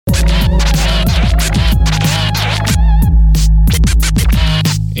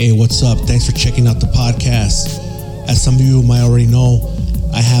Hey, what's up? Thanks for checking out the podcast. As some of you might already know,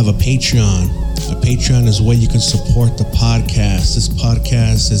 I have a Patreon. A Patreon is where you can support the podcast. This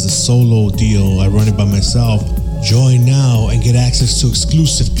podcast is a solo deal. I run it by myself. Join now and get access to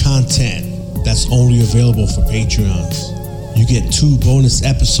exclusive content that's only available for Patreons. You get 2 bonus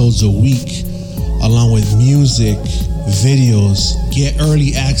episodes a week, along with music, videos. Get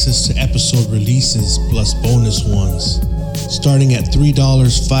early access to episode releases plus bonus ones. Starting at $3,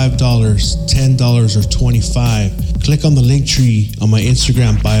 $5, $10, or $25. Click on the link tree on my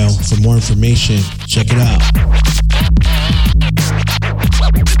Instagram bio for more information. Check it out.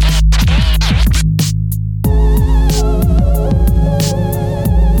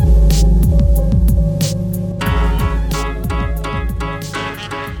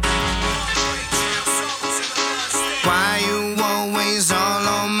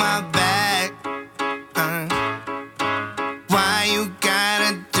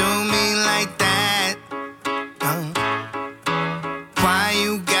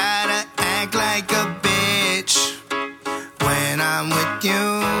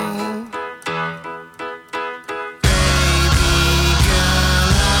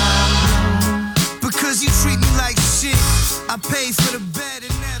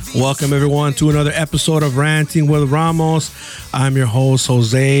 Welcome everyone to another episode of Ranting with Ramos. I'm your host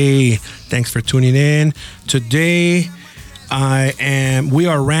Jose. Thanks for tuning in. Today we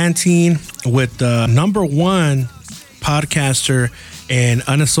are ranting with the number one podcaster in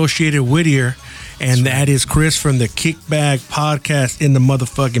unassociated Whittier, and that is Chris from the Kickback podcast in the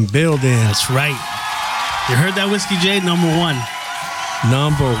motherfucking building. That's right. You heard that, Whiskey J? Number one.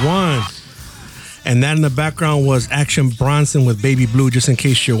 And that in the background was Action Bronson with Baby Blue, just in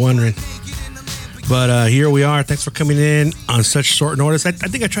case you're wondering. But here we are. Thanks for coming in on such short notice. I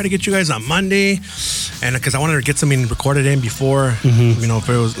think I tried to get you guys on Monday, and because I wanted to get something recorded in before, you know, if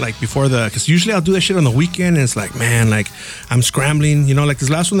it was like before because usually I'll do that shit on the weekend, and it's like, man, like I'm scrambling, you know, like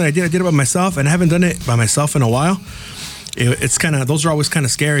this last one that I did it by myself, and I haven't done it by myself in a while. It's kind of, those are always kind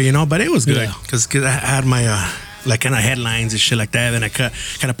of scary, you know, but it was good because I had my like kind of headlines and shit like that. Then I kind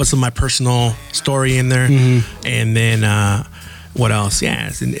of put some of my personal story in there, and then what else?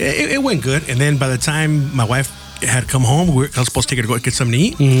 Yeah, it went good. And then by the time my wife had come home, I was supposed to take her to go get something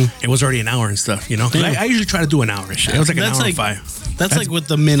to eat. It was already an hour and stuff, you know. I usually try to do an hour and shit. It was like an hour and 5. That's like what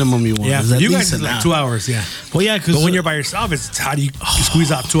the minimum you want. Yeah, for you guys it's like 2 hours. Yeah. Well, yeah, because when you're by yourself, it's how do you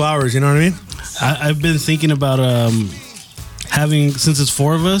squeeze out 2 hours? You know what I mean? I've been thinking about having, since it's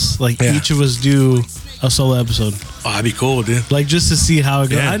 4 of us, like each of us do a solo episode. Oh, that'd be cool, dude. Like just to see how it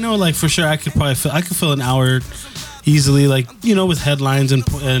goes. Yeah. I know, like for sure, I could fill an hour easily, like, you know, with headlines and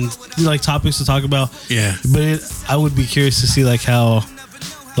like topics to talk about. Yeah. But I would be curious to see like how,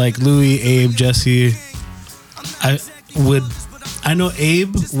 like Louis, Abe, Jesse, I know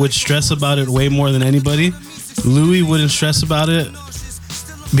Abe would stress about it way more than anybody. Louis wouldn't stress about it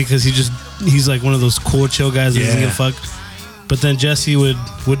because he's like one of those cool, chill guys that doesn't give a fuck. But then Jesse would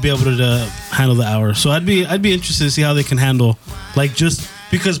be able to handle the hour. So I'd be interested to see how they can handle, like, just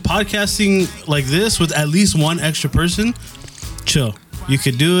because podcasting like this with at least one extra person, chill. You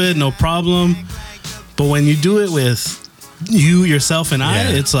could do it, no problem. But when you do it with you, yourself, and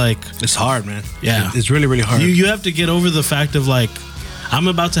I, it's like, it's hard, man. Yeah, it's really, really hard. You have to get over the fact of like, I'm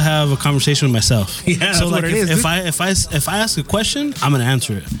about to have a conversation with myself. Yeah, so like, what it is, if I ask a question, I'm gonna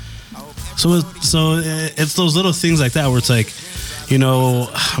answer it. So it's those little things like that where it's like, you know,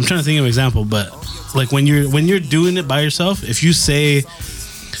 I'm trying to think of an example, but like when you're doing it by yourself, if you say,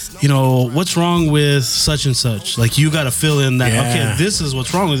 you know, what's wrong with such and such, like you got to fill in that, okay, this is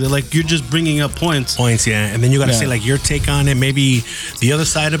what's wrong with it. Like you're just bringing up points. Yeah. And then you got to say like your take on it, maybe the other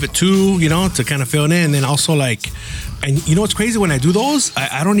side of it too, you know, to kind of fill it in. And then also like, and you know what's crazy, when I do those,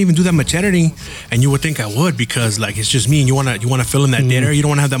 I don't even do that much editing, and you would think I would, because like it's just me, and you want to fill in that dead air. You don't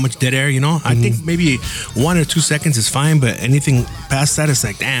want to have that much dead air, you know. I think maybe 1 or 2 seconds is fine, but anything past that, it's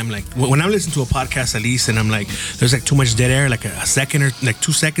like, damn. Like when I listen to a podcast at least, and I'm like, there's like too much dead air, like a second or like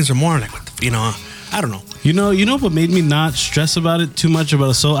 2 seconds or more, like what the, you know, I don't know. You know what made me not stress about it too much about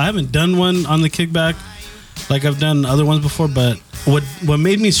it. So I haven't done one on the Kickback like I've done other ones before, but what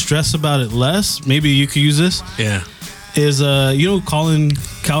made me stress about it less, maybe you could use this. Yeah. Is you know who Colin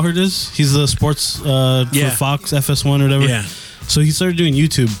Cowherd is? He's the sports for Fox FS1 or whatever. Yeah. So he started doing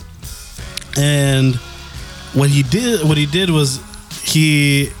YouTube, and what he did was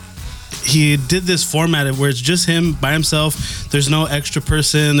he did this format where it's just him by himself. There's no extra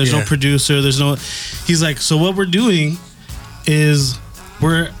person. There's no producer. He's like, so what we're doing is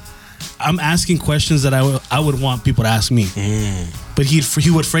I'm asking questions that I would want people to ask me. But he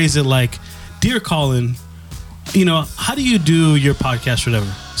would phrase it like, "Dear Colin, you know, how do you do your podcast or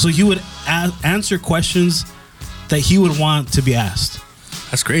whatever? So he would answer questions that he would want to be asked.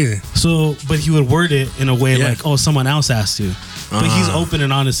 That's crazy. So, but he would word it in a way like, oh, someone else asked you. But he's open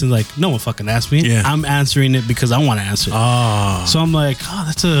and honest and like, no one fucking asked me. Yeah. I'm answering it because I want to answer it. So I'm like, oh,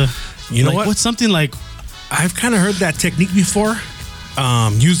 that's a... You know what? What's something like... I've kind of heard that technique before,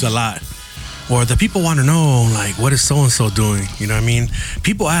 used a lot. Or the people want to know, like, what is so-and-so doing? You know what I mean?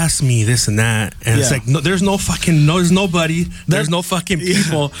 People ask me this and that. And it's like, no, there's nobody. There's no fucking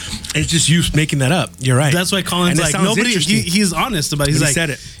people. It's just you making that up. You're right. That's why Colin's like, nobody, he's honest about it. He's like, said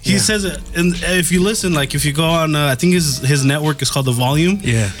it. He says it. And if you listen, like, if you go on, I think his network is called The Volume.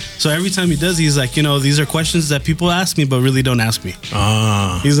 Yeah. So every time he does, he's like, you know, these are questions that people ask me, but really don't ask me.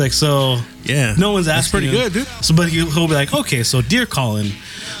 He's like, so... Yeah. No one's asking. That's pretty good, dude. So, but he'll be like, okay, so dear Colin,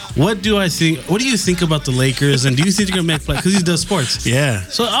 what do you think about the Lakers, and do you think they're gonna make play? Because he does sports. Yeah.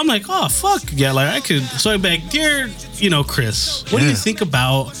 So I'm like, oh fuck yeah, like I could. So I'm like, dear, you know, Chris, what do you think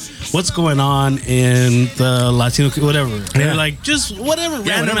about what's going on in the Latino, whatever? And they're like, just whatever,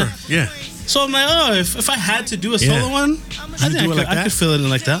 random. Whatever. Yeah. So I'm like, oh, if I had to do a solo one, I think I could fill it in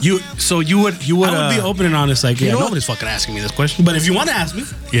like that. You would I would be open and honest, like, yeah, nobody's fucking asking me this question. But if you want to ask me,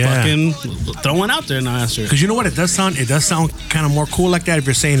 fucking throw one out there and I'll answer it. Because you know what, it does sound kind of more cool like that if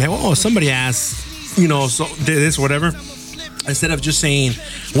you're saying like, oh, somebody asked, you know, so this or whatever. Instead of just saying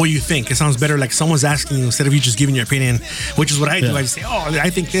what you think, it sounds better like someone's asking you instead of you just giving your opinion, which is what I do. I just say, oh, I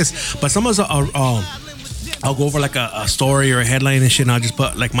think this, but someone's I'll go over like a story or a headline and shit, and I'll just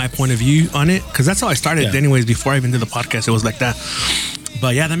put like my point of view on it, because that's how I started anyways. Before I even did the podcast, it was like that.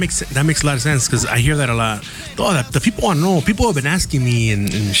 But yeah, that makes a lot of sense, because I hear that a lot. Oh, the people want to know. People have been asking me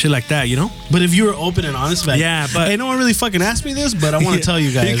and shit like that, you know. But if you were open and honest about but hey, no one really fucking asked me this, but I want to tell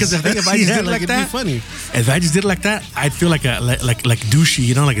you guys. Because I think if I just did it like that, it'd be funny. If I just did it like that, I'd feel like like douchey,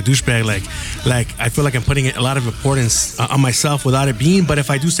 you know, like a douchebag. Like I feel like I'm putting a lot of importance on myself without it being. But if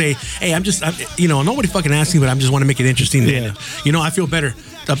I do say, hey, I'm you know, nobody fucking asked me, but I just want to make it interesting. Yeah. You know, I feel better.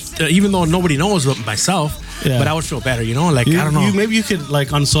 Even though nobody knows myself, but I would feel better, you know? Like, I don't know. Maybe you could,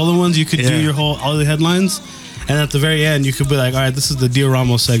 like, on solo ones, you could do your all the headlines, and at the very end, you could be like, all right, this is the Dear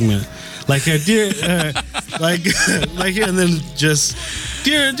Ramos segment. Like, dear, like, and then just,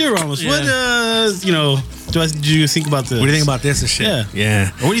 Dear Ramos, what, you know, do you think about this? What do you think about this and shit?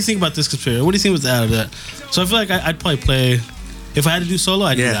 Yeah. Or what do you think about this conspiracy? What do you think about that? So I feel like I'd probably play, if I had to do solo,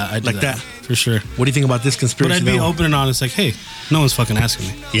 I'd do that. I'd do that. For sure. What do you think about this conspiracy? But I'd be open and honest, like, hey, no one's fucking asking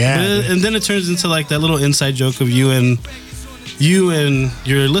me. Yeah. And then it turns into like that little inside joke of you and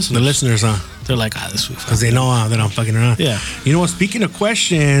your listeners. The listeners, huh? They're like, this week. Because they know that I'm fucking around. Yeah. You know what? Speaking of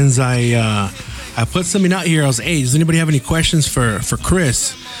questions, I put something out here. I was, hey, does anybody have any questions for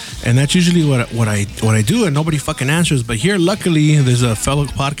Chris? And that's usually what I do, and nobody fucking answers. But here, luckily, there's a fellow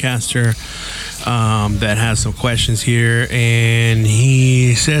podcaster that has some questions here, and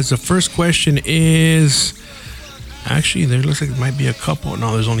he says the first question is, actually, there looks like it might be a couple.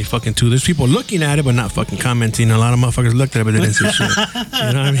 No, there's only fucking two. There's people looking at it but not fucking commenting. A lot of motherfuckers looked at it but they didn't say shit. You know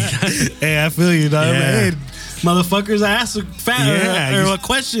what I mean? Hey, I feel you, dog. Hey, motherfuckers, I asked a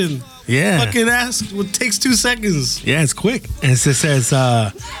question. Yeah. Fucking ask. It takes 2 seconds. Yeah, it's quick. And it says,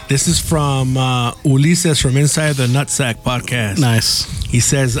 this is from Ulises from Inside the Nutsack podcast. Nice. He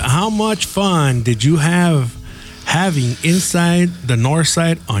says, how much fun did you have having Inside the North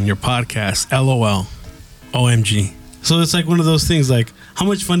Side on your podcast? LOL. OMG. So it's like one of those things, like, how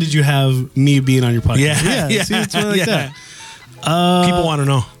much fun did you have me being on your podcast? Yeah. See, it's like that. People want to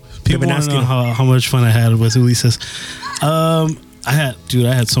know. People want to know how much fun I had with Ulises. I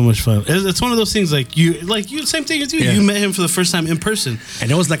had so much fun. It's one of those things, like you, same thing as you. Yeah. You met him for the first time in person,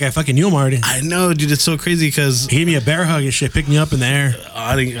 and it was like I fucking knew him already. I know, dude. It's so crazy because he gave me a bear hug and shit, picked me up in the air.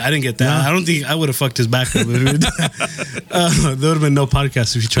 I didn't get that. No. I don't think I would have fucked his back up. There would have been no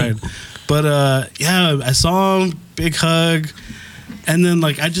podcast if you tried. But yeah, I saw him, big hug, and then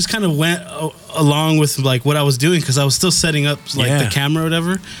like I just kind of went along with like what I was doing because I was still setting up like the camera or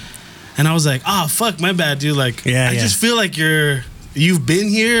whatever, and I was like, oh fuck, my bad, dude. Like I just feel like you've been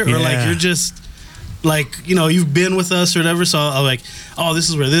here, or like you're just like, you know, you've been with us or whatever. So I was like, oh, this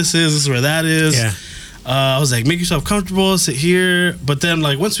is where this is where that is. Yeah. I was like, make yourself comfortable, sit here. But then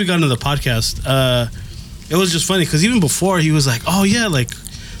like once we got into the podcast, it was just funny because even before he was like, oh yeah, like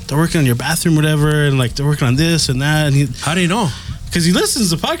they're working on your bathroom or whatever, and like they're working on this and that. And how do you know? Because he listens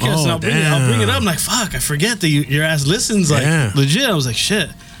to the podcast, and I'll bring it up. I'm like, fuck, I forget that your ass listens like legit. I was like, shit.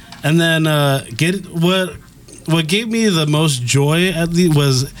 And then what gave me the most joy at least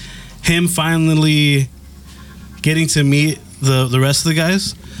was him finally getting to meet the rest of the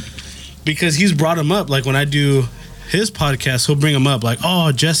guys, because he's brought him up. Like when I do his podcast, he'll bring him up like,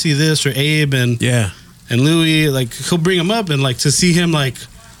 oh, Jesse this or Abe, and and Louis, like he'll bring him up, and like to see him like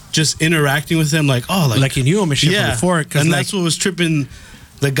just interacting with him, like like he knew him and shit from before. And like, that's what was tripping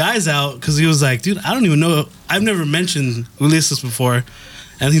the guys out, because he was like, dude, I don't even know, I've never mentioned Ulysses before,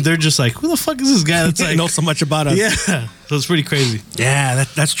 and they're just like, who the fuck is this guy that's like know so much about us? Yeah, so it's pretty crazy. Yeah,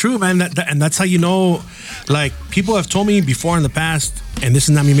 that's true, man. And that's how you know. Like, people have told me before in the past, and this is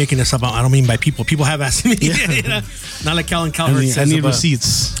not me making this up. I don't mean by people. People have asked me. You know? Not like Calvin says. I need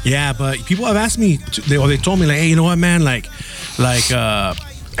receipts. Yeah, but people have asked me. They told me like, hey, you know what, man? Like, I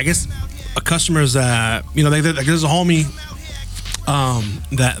guess a customer's. You know, like there's a homie.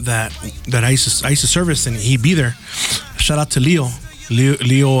 That I used to service, and he'd be there. Shout out to Leo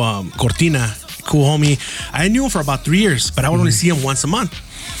Cortina, cool homie. I knew him for about 3 years, but I would only see him once a month.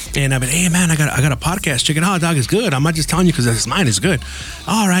 And I've been, hey man, I got a podcast. Check it out, dog. It's good. I'm not just telling you because mine is good.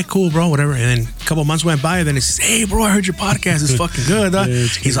 All right, cool, bro. Whatever. And then a couple months went by, and then he says, hey, bro, I heard your podcast. It's fucking good, dog.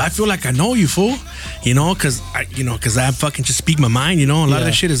 He's like, I feel like I know you, fool. You know, because I fucking just speak my mind. You know, a lot of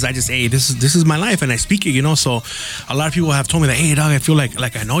the shit is I just, hey, this is my life, and I speak it. You know, so a lot of people have told me that, hey, dog, I feel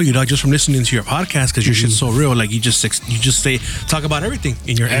like I know you, dog, just from listening to your podcast, because your shit's so real. Like you just talk about everything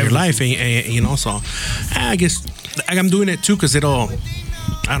in your life, and you know. So I guess I'm doing it too, because it'll.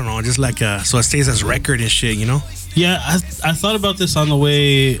 I don't know, just like so it stays as record and shit, you know? Yeah, I thought about this on the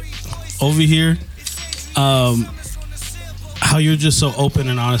way over here. How you're just so open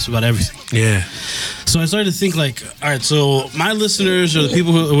and honest about everything. Yeah. So I started to think like, all right, so my listeners or the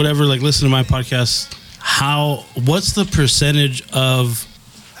people who whatever like listen to my podcast, what's the percentage of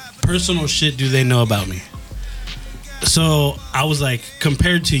personal shit do they know about me? So I was like,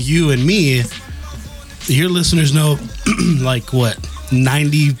 compared to you and me, your listeners know like what?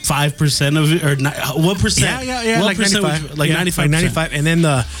 95% of it, or what percent? Yeah. What like percent? 95. Like 95%. Like 95. And then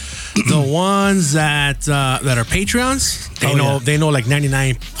the ones that are Patreons, they know like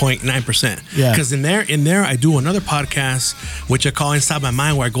 99.9%. Yeah. Because in there I do another podcast which I call Inside My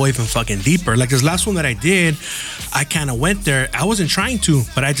Mind, where I go even fucking deeper. Like this last one that I did, I kind of went there. I wasn't trying to,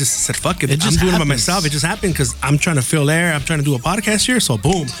 but I just said fuck it. I'm doing it by myself. It just happened because I'm trying to fill air. I'm trying to do a podcast here. So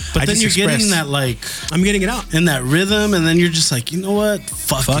boom. But then you're getting that like, I'm getting it out in that rhythm, and then you're just like, you know what?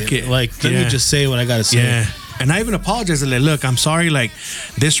 Fuck it. Like let me just say what I gotta say. Yeah. And I even apologized. Like, look, I'm sorry. Like,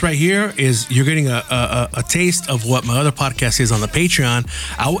 this right here is you're getting a taste of what my other podcast is on the Patreon.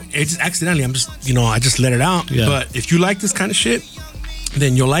 It's just accidentally. I just let it out. Yeah. But if you like this kind of shit,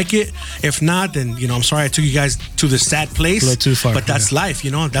 then you'll like it. If not, then I'm sorry I took you guys to this sad place. A little too far. But that's life.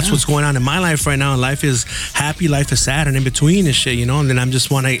 That's what's going on in my life right now. Life is happy. Life is sad, and in between and shit. And then I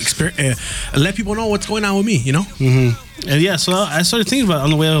just want to let people know what's going on with me. Mm-hmm. And yeah, so I started thinking about it on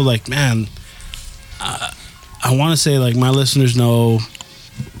the way. I was like, man. I want to say like my listeners know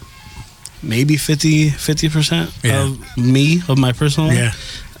maybe 50% of me, of my personal life. Yeah.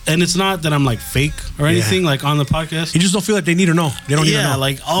 And it's not that I'm like fake or anything like on the podcast. You just don't feel like they need to know. They don't need to know.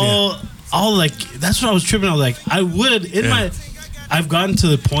 Like all like that's what I was tripping. I was like, I would I've gotten to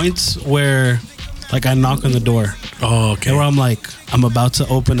the points where like I knock on the door. Oh, okay. And where I'm like, I'm about to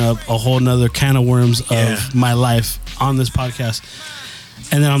open up a whole nother can of worms of my life on this podcast.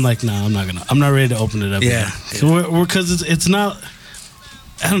 And then I'm like, no, I'm not ready to open it up. Yeah. So because it's not,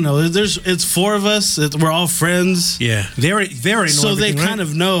 I don't know. It's four of us. We're all friends. Yeah. They already know. So they kind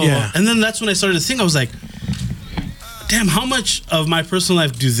of know. Yeah. And then that's when I started to think. I was like, damn, how much of my personal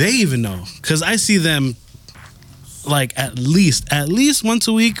life do they even know? Because I see them like at least once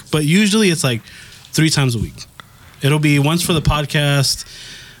a week, but usually it's like 3 times a week. It'll be once for the podcast,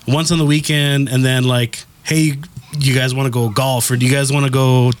 once on the weekend, and then like, hey, you guys want to go golf, or do you guys want to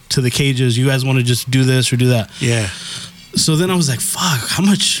go to the cages? You guys want to just do this or do that? Yeah. So then I was like, fuck, how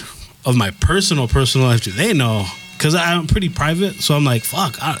much of my personal life do they know? Because I'm pretty private. So I'm like,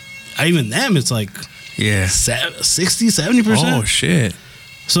 fuck, I even them, it's like 60, 70%. Oh, shit.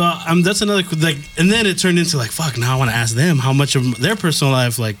 So that's another, like, and then it turned into like, fuck, now I want to ask them how much of their personal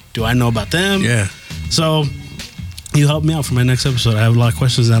life, like, do I know about them? Yeah. So you helped me out for my next episode. I have a lot of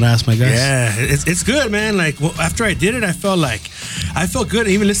questions that I ask my guys. Yeah, it's good, man. Like, after I did it, I felt good.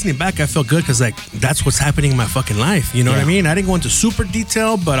 Even listening back, I felt good because like that's what's happening in my fucking life. You know what I mean? I didn't go into super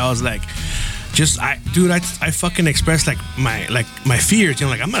detail, but I was like, I fucking expressed like my fears.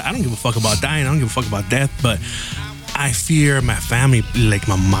 Like I don't give a fuck about dying. I don't give a fuck about death, but I fear my family, like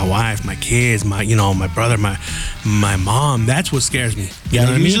my wife, my kids, my brother, my mom. That's what scares me. You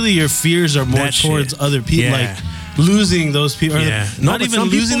know usually your fears are more towards other people, like losing those people. Yeah. Not even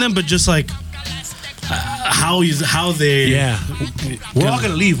losing them, but just like how they. Yeah. We're all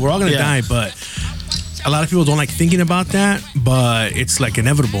gonna leave. We're all gonna die, but a lot of people don't like thinking about that. But it's like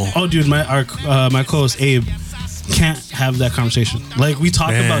inevitable. Oh, dude, my co-host Abe can't have that conversation. Like we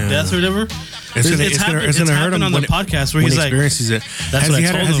talk about death or whatever, It's gonna hurt him on the podcast where he's like, experiences it. That's what I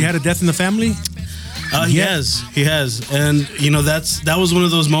told him. Has he had a death in the family? He has, and that was one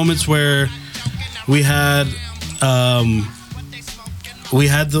of those moments where we had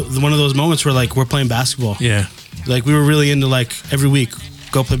one of those moments where like we're playing basketball. Yeah, like we were really into like every week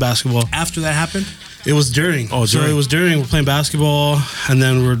go play basketball. After that happened, it was during. Oh, so it was during. We're playing basketball, and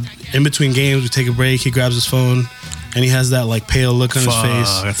then we're in between games. We take a break. He grabs his phone, and he has that like pale look on his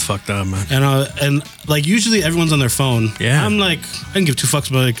face. That's fucked up, man. And like usually everyone's on their phone. Yeah. I'm like, I can give two fucks,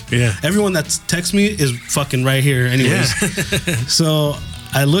 but like, everyone that texts me is fucking right here, anyways. Yeah. So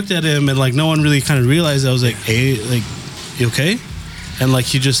I looked at him, and like no one really kind of realized. I was like, hey, like, you okay? And like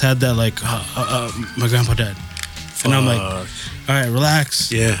he just had that like, my grandpa died, and I'm like, all right,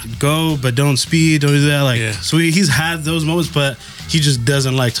 relax. Yeah. Go, but don't speed. Don't do that. Like, so he's had those moments, but he just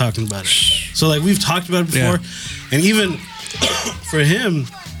doesn't like talking about it. So like we've talked about it before, and even for him,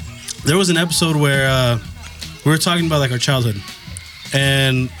 there was an episode where we were talking about like our childhood,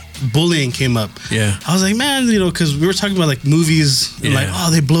 and bullying came up. Yeah. I was like, man, because we were talking about like movies, and like, oh,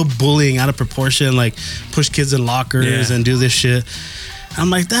 they blow bullying out of proportion, like push kids in lockers and do this shit. I'm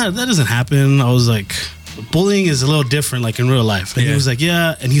like, that doesn't happen. I was like, bullying is a little different, like in real life. And he was like,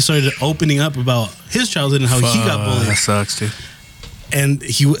 yeah. And he started opening up about his childhood and how he got bullied. That sucks, dude. And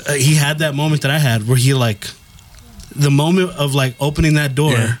he had that moment that I had where he like, the moment of like opening that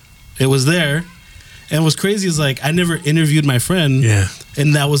door, it was there. And what's crazy is like, I never interviewed my friend. Yeah.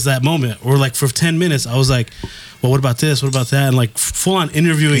 And that was that moment. Or like for 10 minutes, I was like, well, what about this? What about that? And like full on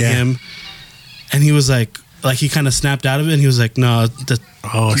interviewing him. And he was like he kind of snapped out of it, and he was like, "No,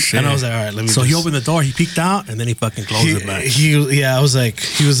 oh shit!" And I was like, "All right, let me." So he opened the door, he peeked out, and then he fucking closed it back. I was like,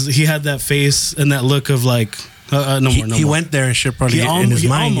 he had that face and that look of like, no more. He went there and shit probably in his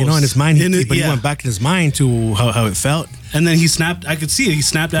mind, in his mind, but he went back in his mind to how it felt. And then he snapped. I could see it. He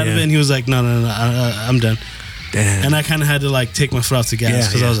snapped out of it, and he was like, "No, I'm done." Damn. And I kind of had to like take my foot off the gas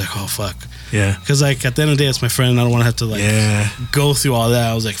because I was like, "Oh fuck." Yeah. Because like at the end of the day, it's my friend. I don't want to have to like go through all that.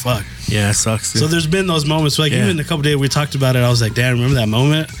 I was like, fuck. Yeah, it sucks. Dude. So there's been those moments. Like even a couple days we talked about it. I was like, damn, remember that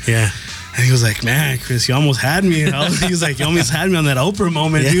moment? Yeah. And he was like, man, Chris, you almost had me. He was like, you almost had me on that Oprah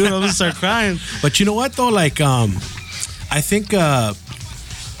moment, dude. I almost start crying. But you know what though? Like, I think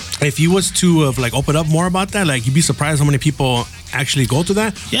if you was to have like opened up more about that, like you'd be surprised how many people actually go through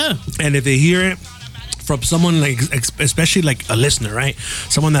that. Yeah. And if they hear it from someone like, especially like a listener, right?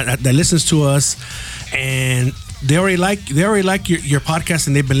 Someone that listens to us, and they already like your podcast,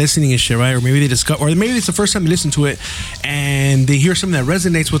 and they've been listening and shit, right? Or maybe maybe it's the first time they listen to it, and they hear something that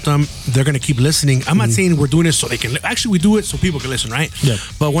resonates with them. They're gonna keep listening. I'm not saying we're doing this so they can. Actually, we do it so people can listen, right? Yeah.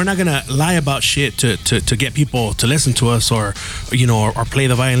 But we're not gonna lie about shit to get people to listen to us, or or play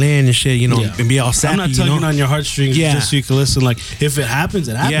the violin and shit, and be all sappy. I'm not tugging on your heartstrings just so you can listen. Like if it happens,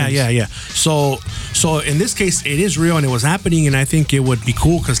 it happens. Yeah. So in this case, it is real and it was happening, and I think it would be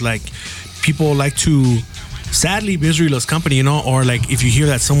cool because like people like to. Sadly, misery loves company, or like if you hear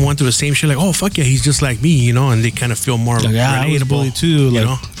that someone went through the same shit, like, oh fuck yeah, he's just like me, and they kind of feel more like, relatable. I was bullied too, like,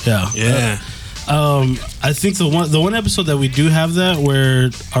 yeah. I think the one episode that we do have that where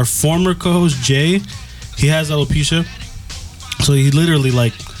our former co-host Jay, he has alopecia, so he literally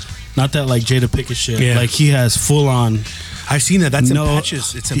like, not that like Jada Pickett shit, like he has full on. I've seen that. That's in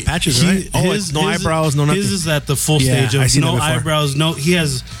patches. It's in patches, right? His eyebrows, no nothing. His is at the full stage of no eyebrows, no. He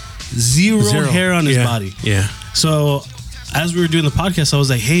has zero hair on his body. Yeah. So as we were doing the podcast, I was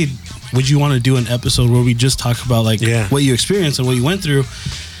like, hey, would you want to do an episode where we just talk about like what you experienced and what you went through?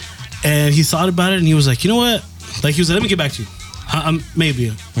 And he thought about it, and he was like, you know what? Like he was like, let me get back to you. I'm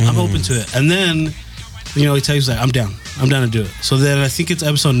open to it. And then, he tells you like, I'm down to do it. So then I think it's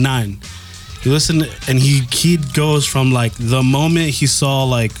episode 9. You listen, and he goes from like the moment he saw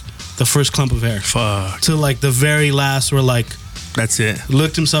like the first clump of hair to like the very last where like that's it.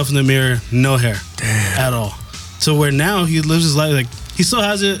 Looked himself in the mirror, no hair at all. So where now he lives his life, like he still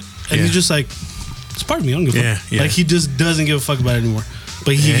has it, and he's just like, it's part of me. I don't give a fuck. Like he just doesn't give a fuck about it anymore.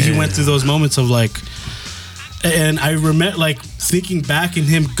 But he went through those moments of like, and I remember like thinking back in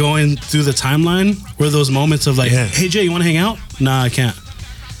him going through the timeline where those moments of like, hey Jay, you want to hang out? Nah, I can't.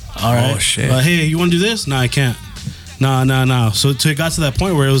 All right. Oh shit. Hey, you want to do this? Nah, I can't. Nah. So it got to that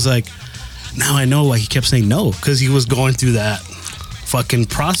point where it was like, now I know why he kept saying no, because he was going through that fucking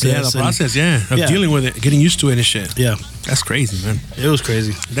process. Of dealing with it, getting used to it and shit. Yeah. That's crazy, man. It was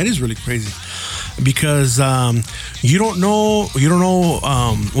crazy. That is really crazy. Because you don't know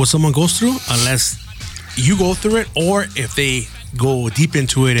what someone goes through unless you go through it, or if they go deep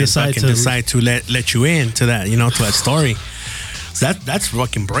into it and decide to let you in to that, to that story. So that's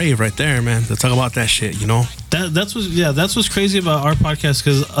fucking brave right there, man, to talk about that shit, That's what's crazy about our podcast,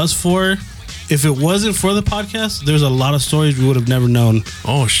 because us four, if it wasn't for the podcast, there's a lot of stories we would have never known.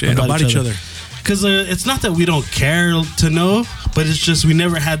 Oh shit! About each other. Because it's not that we don't care to know, but it's just we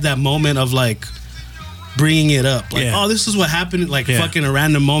never had that moment of like bringing it up. Like, oh, this is what happened. Like fucking a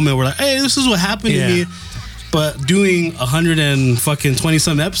random moment. We're like, hey, this is what happened to me. But doing 120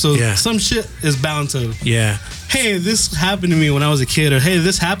 some episodes, some shit is bound to. Yeah. Hey, this happened to me when I was a kid, or hey,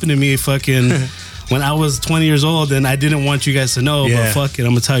 this happened to me fucking when I was 20 years old, and I didn't want you guys to know, but fuck it, I'm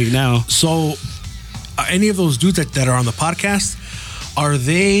gonna tell you now. So, any of those dudes that are on the podcast, are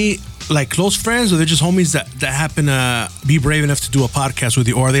they like close friends, or they're just homies that happen to be brave enough to do a podcast with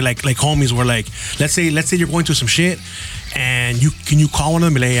you, or are they like homies where like let's say you're going through some shit and you call one of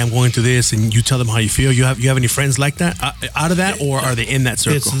them and be like, hey, I'm going through this, and you tell them how you feel? You have any friends like that out of that, or are they in that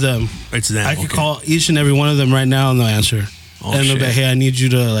circle? It's them. I could call each and every one of them right now and they'll answer. And they'll be like, hey, I need you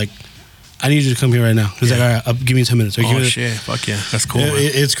to come here right now. He's like, all right, give me 10 minutes. Or give me shit, fuck yeah, that's cool.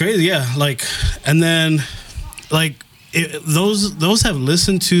 It's crazy, yeah. Like, and then like those have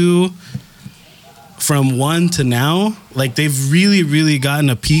listened to from 1 to now. Like, they've really, really gotten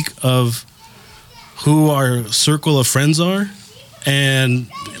a peek of who our circle of friends are, and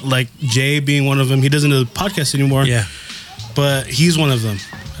like Jay being one of them. He doesn't do the podcast anymore. Yeah, but he's one of them.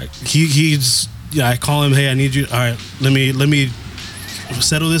 He's I call him. Hey, I need you. All right, let me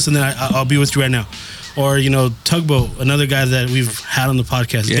settle this, and then I'll be with you right now. Or Tugboat, another guy that we've had on the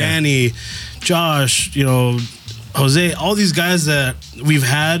podcast. Yeah. Danny, Josh, Jose, all these guys that we've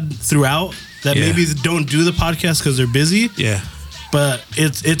had throughout that maybe don't do the podcast because they're busy. Yeah. But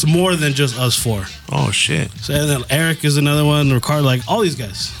it's more than just us four. Oh shit! So and then Eric is another one. Ricardo, like all these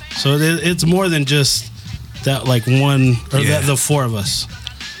guys. So it's more than just that, like one or the four of us.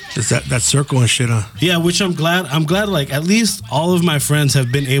 It's that circle and shit, huh? Yeah, which I'm glad. Like at least all of my friends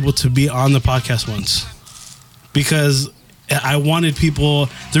have been able to be on the podcast once, because I wanted people.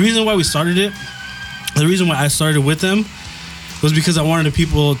 The reason why we started it, the reason why I started with them, was because I wanted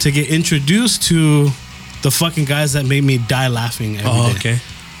people to get introduced to the fucking guys that made me die laughing every day. Okay.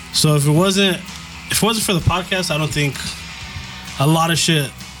 So if it wasn't for the podcast, I don't think a lot of shit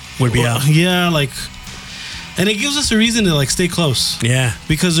would be out. Yeah, like, and it gives us a reason to like stay close. Yeah.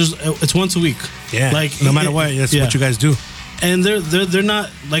 Because it's once a week. Yeah. Like no matter what, that's what you guys do. And they're not,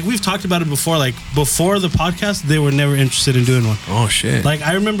 like, we've talked about it before. Like before the podcast, they were never interested in doing one. Oh shit. Like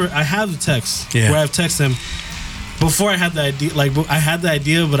I remember I have the text where I've texted them. Before I had the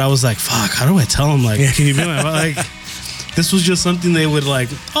idea, but I was like, "Fuck, how do I tell them? Like, can you be like, this was just something they would like.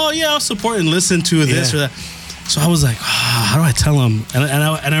 Oh yeah, I'll support and listen to this or that." So I was like, how do I tell them? And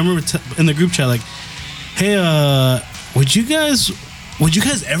I remember in the group chat like, "Hey, would you guys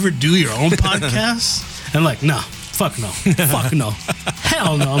ever do your own podcast?" And like, no, fuck no,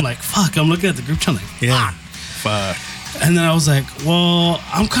 hell no. I'm like, fuck. I'm looking at the group chat like, fuck. And then I was like, well,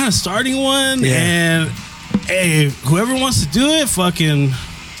 I'm kind of starting one and. Hey, whoever wants to do it, fucking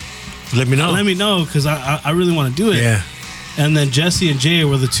let me know, because I really want to do it. Yeah. And then Jesse and Jay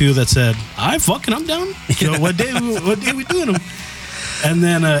were the two that said, I'm down. What day we doing them? And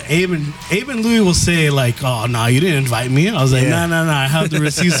then Abe and Louie will say like, oh no, you didn't invite me. I was like, no, I have the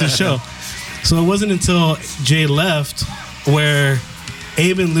receipts to show. So it wasn't until Jay left where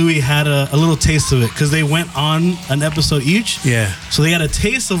Abe and Louie had a little taste of it, because they went on an episode each. Yeah. So they got a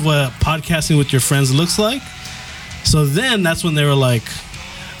taste of what podcasting with your friends looks like. So then that's when they were like,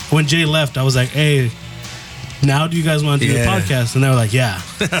 when Jay left, I was like, hey, now do you guys want to do the podcast? And they were like, yeah.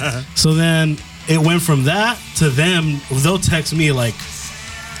 So then it went from that to them. They'll text me like,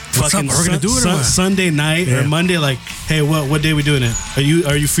 what's up? Are we gonna do it Sunday night or Monday? Like, hey, what day are we doing it?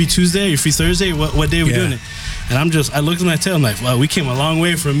 Are you free Tuesday? Are you free Thursday? What day are we doing it? And I looked at my tail. I'm like, wow, we came a long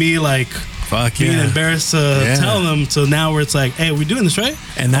way from me like being embarrassed to tell them to now where it's like, hey, we're doing this, right?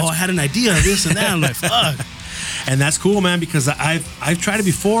 And I had an idea of this and that. I'm like, fuck. And that's cool, man, because I've tried it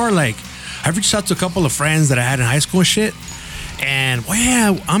before. Like, I've reached out to a couple of friends that I had in high school and shit. And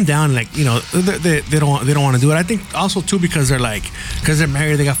I'm down. Like, they don't want to do it. I think also too because they're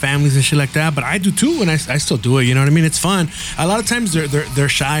married, they got families and shit like that. But I do too, and I still do it. You know what I mean? It's fun. A lot of times they're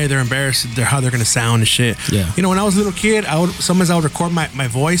shy, they're embarrassed, how they're gonna sound and shit. Yeah. When I was a little kid, sometimes I would record my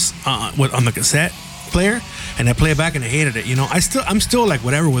voice on the cassette player, and I play it back, and I hated it. I'm still like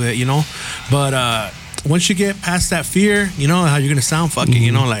whatever with it. But once you get past that fear, how you're gonna sound fucking.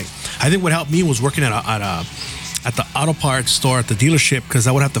 Mm-hmm. Like I think what helped me was working at the auto parts store at the dealership, because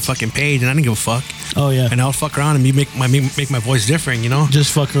I would have to fucking page and I didn't give a fuck. Oh yeah. And I would fuck around and make my voice different,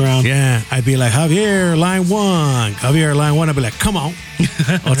 Just fuck around. Yeah. I'd be like, Javier, line one. I'd be like, come on.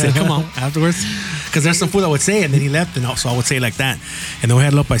 I would say, come on afterwards. Because there's some fool that would say it, and then he left, and so I would say it like that. And then we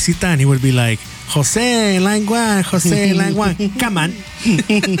had Lopecita, and he would be like, Jose, line one, come on.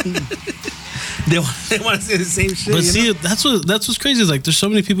 They want to say the same shit. But see, that's what's crazy. Is like there's so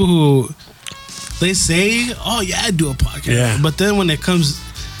many people who they say, "Oh yeah, I do a podcast," Yeah. but then when it comes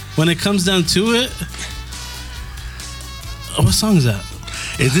down to it, what song is that?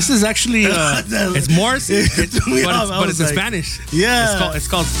 This is actually it's Morrissey, but it's in like, Spanish. Yeah, it's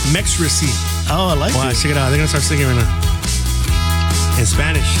called Mexracy. Oh, I like it. Check it out. They're gonna start singing right now in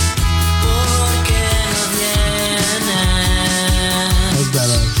Spanish. That's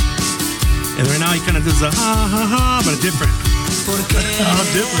badass. And right now he kind of does a ha ha ha, but different. Oh,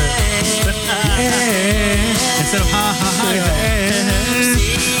 different. Instead of ha ha ha,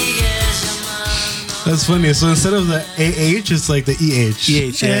 That's funny. So instead of the AH, it's like the EH.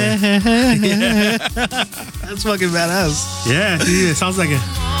 EH, yeah. That's fucking badass. Yeah, dude, it sounds like it.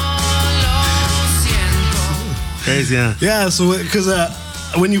 Crazy, yeah. Yeah, so because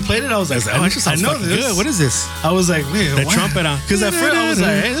when you played it, I was like, oh, I know this. Good. What is this? I was like, wait, the trumpet on. Because at first I was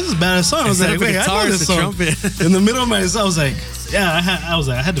like, hey, this is a badass song. I was like, wait, I know this song. Trumpet. In the middle of my, I was like, yeah, I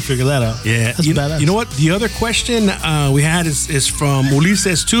had to figure that out. Yeah, that's badass. You know what? The other question we had is from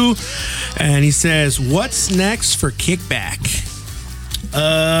Ulises too, and he says, "What's next for Kickback?"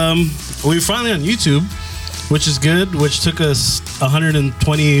 We're finally on YouTube, which is good. Which took us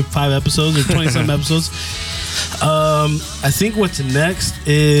 125 episodes or 20-some episodes. I think what's next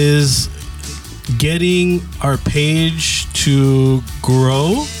is getting our page to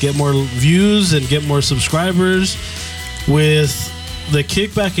grow, get more views, and get more subscribers. With the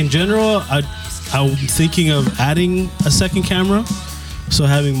Kickback in general, I'm thinking of adding a second camera, so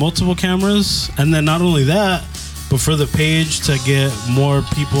having multiple cameras, and then not only that, but for the page to get more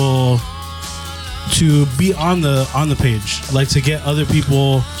people to be on the page, like to get other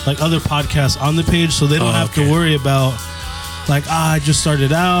people, like other podcasts on the page, so they don't have to worry about like, I just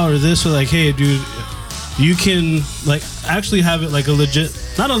started out or this, or like, hey dude, you can like actually have it like a legit,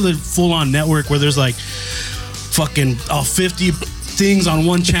 not a full on network where there's like fucking 50 things on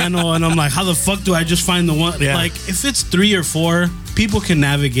one channel and I'm like, how the fuck do I just find the one? Yeah. Like if it's 3 or 4, people can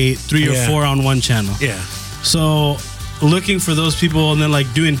navigate 3 or 4 on one channel. Yeah. So looking for those people and then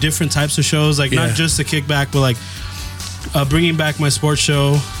like doing different types of shows, like not just the Kickback, but like bringing back my sports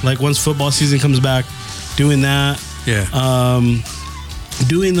show, like once football season comes back, doing that. Yeah.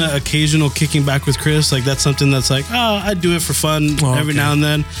 Doing the occasional Kicking Back with Chris, like that's something that's like, I do it for fun every now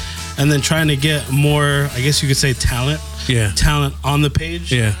and then trying to get more, I guess you could say, talent on the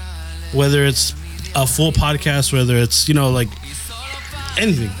page. Yeah. Whether it's a full podcast, whether it's, you know, like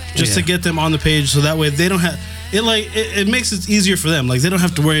anything, just to get them on the page, so that way they don't have it. Like it makes it easier for them. Like they don't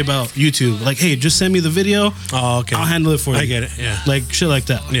have to worry about YouTube. Like, hey, just send me the video. Oh, okay. I'll handle it for you. I get it. Yeah. Like shit like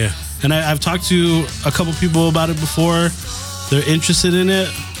that. Yeah. And I've talked to a couple people about it before. They're interested in it,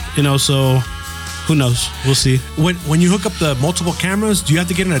 you know, so who knows? We'll see. When you hook up the multiple cameras, do you have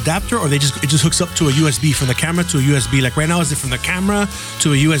to get an adapter, or it just hooks up to a USB, from the camera to a USB? Like right now, is it from the camera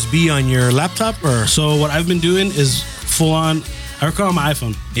to a USB on your laptop? Or so what I've been doing is full on. I record on my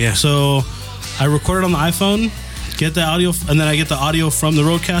iPhone. Yeah. So I record it on the iPhone, get the audio, and then I get the audio from the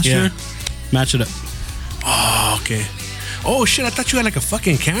Rodecaster, match it up. Oh, okay. Oh shit! I thought you had like a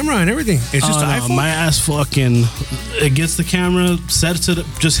fucking camera and everything. It's just an iPhone. My ass fucking. It gets the camera, sets it,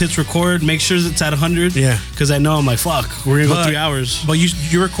 just hits record, make sure it's at 100. Yeah. Because I know I'm like, fuck, we're gonna go 3 hours. But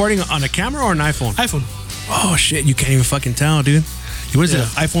you're recording on a camera or an iPhone? iPhone. Oh shit! You can't even fucking tell, dude. What is it?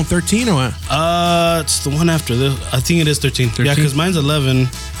 iPhone 13 or what? It's the one after this. I think it is 13. Yeah, because mine's 11.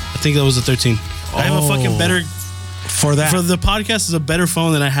 I think that was the 13. I have a fucking better. For the podcast is a better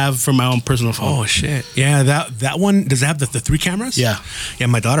phone than I have for my own personal phone. Oh shit! Yeah, that one, does it have the 3 cameras? Yeah. I got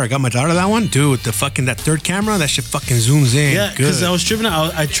my daughter that one, dude. The fucking that third camera, that shit fucking zooms in. Yeah, because I was tripping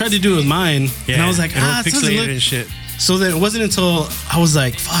out. I tried to do it with mine, and I was like, it pixelated and shit. So then it wasn't until I was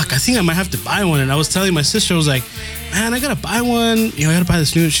like, fuck, I think I might have to buy one. And I was telling my sister, I was like, man, I gotta buy one. You know, I gotta buy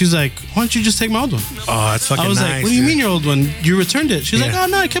this new. She's like, why don't you just take my old one? Oh, that's fucking nice. I was like, what do you mean your old one? You returned it. She's like, oh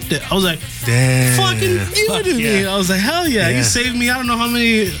no, I kept it. I was like, damn, fucking give it to me. I was like, hell yeah, you saved me. I don't know how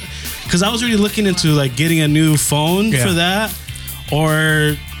many, because I was already looking into like getting a new phone for that,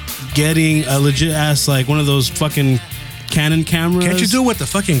 or getting a legit ass like one of those fucking Canon cameras. Can't you do it with the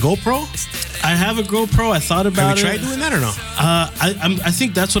fucking GoPro? I have a GoPro. I thought about it. Have you tried doing that or no? I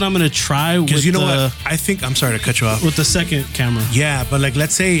think that's what I'm gonna try. Because you know what? I think, I'm sorry to cut you off. With the second camera. Yeah, but like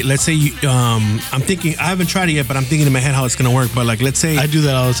let's say you, I'm thinking, I haven't tried it yet, but I'm thinking in my head how it's gonna work. But like let's say I do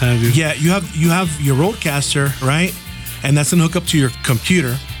that all the time, dude. Yeah, you have your Rodecaster, right? And that's gonna hook up to your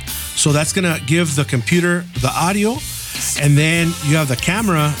computer. So that's gonna give the computer the audio, and then you have the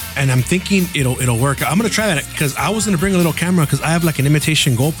camera, and I'm thinking it'll work. I'm gonna try that because I was gonna bring a little camera because I have like an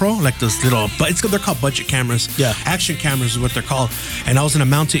imitation GoPro, like those little, but they're called budget cameras. Yeah, action cameras is what they're called. And I was gonna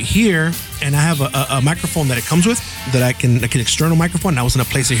mount it here, and I have a microphone that it comes with that I can like an external microphone. And I was gonna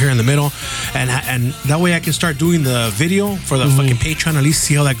place it here in the middle, and that way I can start doing the video for the fucking Patreon, at least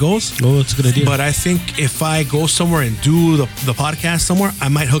see how that goes. Oh, that's a good idea. But I think if I go somewhere and do the podcast somewhere, I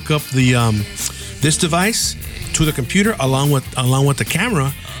might hook up the this device to the computer along with the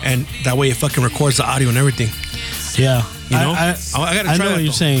camera, and that way it fucking records the audio and everything. Yeah, you know, I gotta try know that what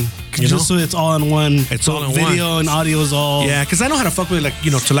you're saying. You Just know? so it's all in one. It's all in video one. and audio is all. Yeah, because I know how to fuck with it, like,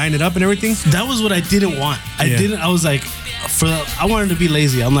 you know, to line it up and everything. That was what I didn't want. I was like, I wanted to be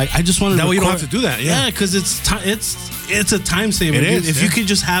lazy. I'm like, I just wanted that to way you don't record. have to do that. Yeah, because it's a time saver. It is, if you could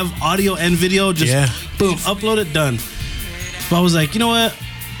just have audio and video, just boom, upload it, done. But I was like, you know what?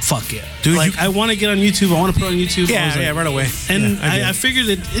 Fuck it, dude. Like, I want to get on YouTube. I want to put it on YouTube. Yeah, right away. And I figured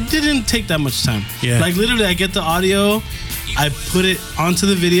it didn't take that much time. Yeah, like literally, I get the audio, I put it onto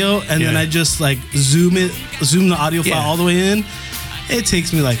the video, and then I just like zoom the audio file all the way in. It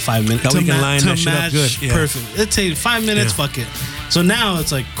takes me like 5 minutes to line that shit up good. Yeah. Perfect. It takes 5 minutes. Fuck it. So now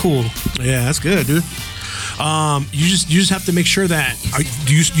it's like cool. Yeah, that's good, dude. You just have to make sure that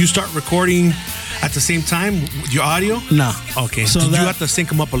do you start recording at the same time with your audio? No. Okay. So you have to sync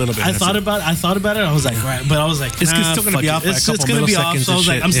them up a little bit. I thought about it. I was like, right, but I was like, it's still gonna be off. It's gonna be off. So I was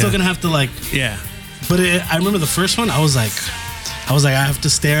like, I'm still gonna have to like. Yeah. But I remember the first one. I was like, I have to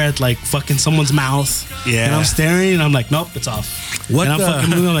stare at like fucking someone's mouth. Yeah. And I'm staring, and I'm like, nope, it's off. What? And I'm fucking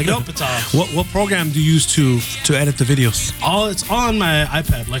moving. I'm like, nope, it's off. What program do you use to edit the videos? It's all on my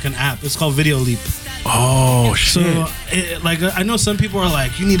iPad, like an app. It's called Video Leap. Oh shit! So, like, I know some people are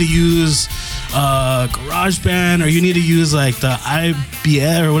like, you need to use GarageBand, or you need to use like the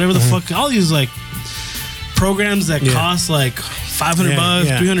IBS or whatever the fuck. I'll use like programs that cost like $500,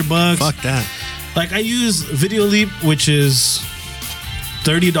 $300. Fuck that. Like, I use Video Leap, which is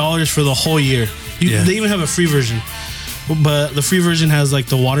 $30 for the whole year. They even have a free version, but the free version has like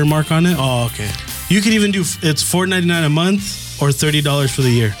the watermark on it. Oh, okay. You can even do it's $4.99 a month or $30 for the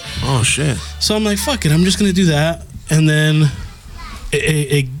year. Oh shit! So I'm like, fuck it, I'm just gonna do that, and then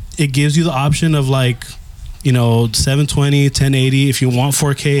it gives you the option of like, you know, 720, 1080. If you want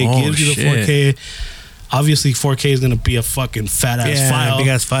 4K, it gives you the 4K. Obviously, 4K is gonna be a fucking fat ass file, big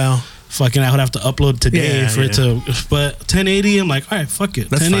ass file. Fucking, I would have to upload today for it to. But 1080, I'm like, all right, fuck it.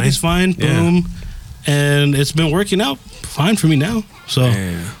 1080 is fine. Boom, and it's been working out fine for me now. So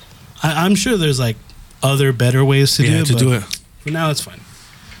I'm sure there's like other better ways to do it. For now, it's fine.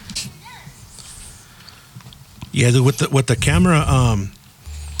 Yeah, with the camera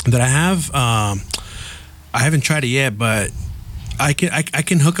that I have, I haven't tried it yet, but I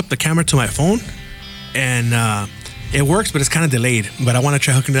can hook up the camera to my phone, and it works, but it's kind of delayed. But I want to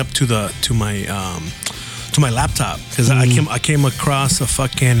try hooking it up to my laptop, because I came across a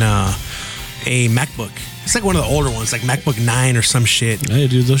fucking a MacBook. It's like one of the older ones, like MacBook 9 or some shit. Hey,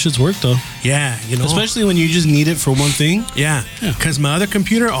 dude, those shits work though. Yeah, you know, especially when you just need it for one thing. Yeah, because my other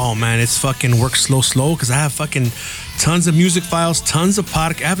computer, oh man, it's fucking works slow. Because I have fucking tons of music files, tons of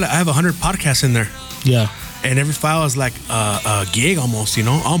podcasts. I have 100 podcasts in there. Yeah. And every file is like a gig almost, you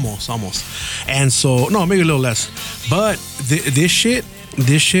know, almost. And so, no, maybe a little less. But this shit,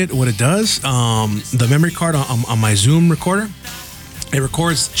 what it does, the memory card on my Zoom recorder, it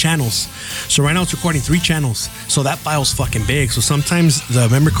records channels. So right now it's recording 3 channels. So that file's fucking big. So sometimes the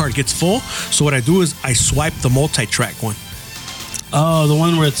memory card gets full. So what I do is I swipe the multi-track one. Oh, the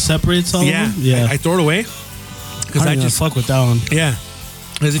one where it separates all of them? Yeah. I throw it away. Because I just fuck with that one. Yeah.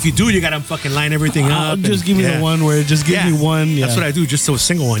 Because if you do, you gotta fucking line everything up. Just give me the one where just give me one. Yeah. That's what I do, just so a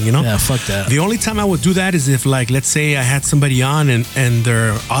single one, you know? Yeah, fuck that. The only time I would do that is if, like, let's say I had somebody on and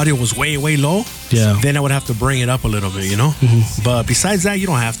their audio was way, way low. Yeah. Then I would have to bring it up a little bit, you know? Mm-hmm. But besides that, you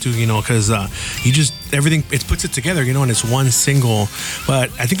don't have to, you know, because you just, everything, it puts it together, you know, and it's one single.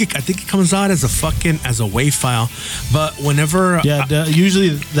 But I think it comes out as a WAV file. But whenever... Yeah, usually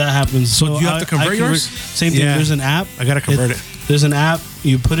that happens. So do you have to convert yours? Same thing. Yeah. There's an app. I got to convert it. There's an app,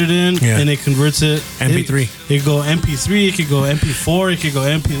 you put it in, and it converts it. MP3. It could go MP3, it could go MP4, it could go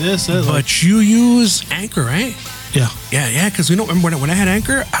MP this. But you use Anchor, right? Yeah. Yeah, because you know, remember when I had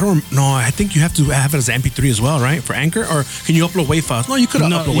Anchor, I think you have to have it as MP3 as well, right? For Anchor? Or can you upload WAV files? No, you could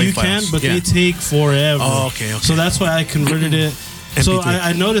upload WAV files. You can, but they take forever. Oh, okay. So that's why I converted it. So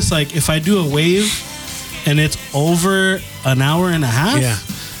I noticed, like, if I do a WAV and it's over an hour and a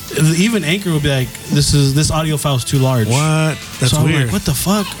half, even Anchor would be like, this audio file is too large. What? That's so weird. I'm like, what the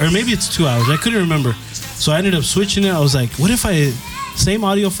fuck? Or maybe it's 2 hours. I couldn't remember. So I ended up switching it. I was like, what if I same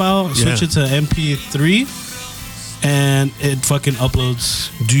audio file, switch it to MP3, and it fucking uploads.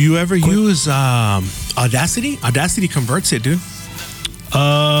 Do you ever use Audacity? Audacity converts it, dude.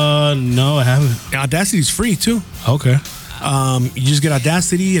 No, I haven't. Audacity's free too. Okay. You just get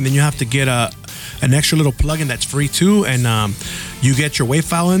Audacity, and then you have to get an extra little plugin that's free too, and you get your WAV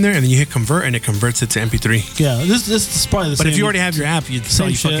file in there, and then you hit convert, and it converts it to MP3. Yeah, this is probably the same. But if you already have your app, that's all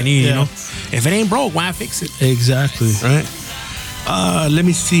you fucking need, you know? If it ain't broke, why fix it? Exactly. Right? Let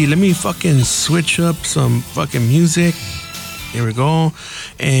me see. Let me fucking switch up some fucking music. Here we go.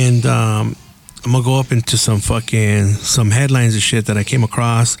 And I'm gonna go up into some headlines and shit that I came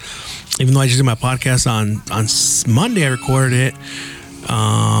across. Even though I just did my podcast on Monday, I recorded it.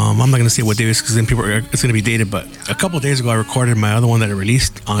 I'm not gonna say what day it is because then it's gonna be dated. But a couple of days ago, I recorded my other one that I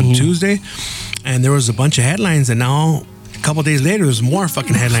released on Tuesday, and there was a bunch of headlines. And now, a couple of days later, there's more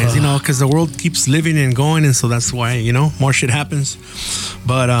fucking headlines. You know, because the world keeps living and going, and so that's why more shit happens.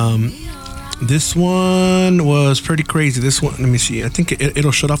 But this one was pretty crazy. This one, let me see. I think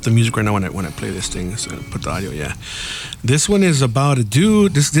it'll shut off the music right now when I play this thing. So put the audio. Yeah, this one is about a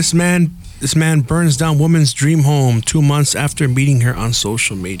dude. This man burns down woman's dream home 2 months after meeting her on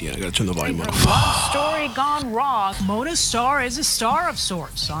social media. I gotta turn the volume up. Story gone wrong. Mona Star is a star of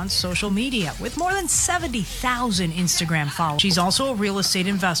sorts on social media with more than 70,000 Instagram followers. She's also a real estate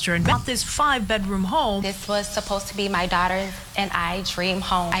investor and bought this 5-bedroom home. This was supposed to be my daughter's and I dream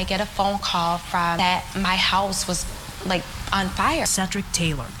home. I get a phone call from that my house was like on fire. Cedric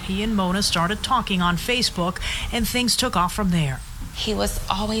Taylor. He and Mona started talking on Facebook and things took off from there. He was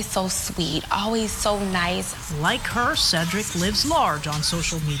always so sweet, always so nice. Like her, Cedric lives large on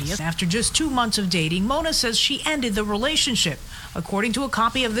social media. After just 2 months of dating, Mona says she ended the relationship. According to a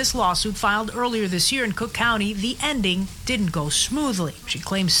copy of this lawsuit filed earlier this year in Cook County, the ending didn't go smoothly. She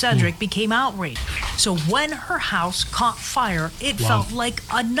claims Cedric became outraged. So when her house caught fire, it felt like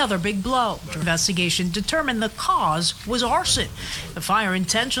another big blow. The investigation determined the cause was arson. The fire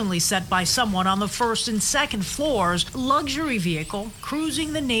intentionally set by someone on the first and second floors, luxury vehicle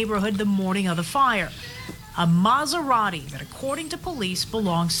cruising the neighborhood the morning of the fire. A Maserati that, according to police,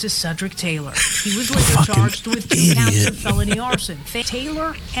 belongs to Cedric Taylor. He was later charged with 2 counts of felony arson.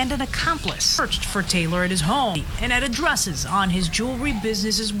 Taylor and an accomplice searched for Taylor at his home and at addresses on his jewelry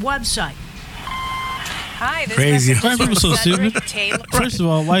business's website. Hi, this Crazy. is Why are people so stupid? Taylor. First of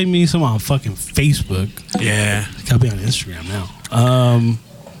all, why meet someone on fucking Facebook? Yeah. Gotta be on Instagram now.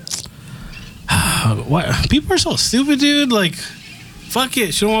 Why people are so stupid, dude? Like, fuck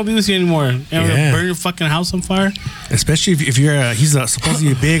it, she don't want to be with you anymore. And burn your fucking house on fire. Especially if you're he's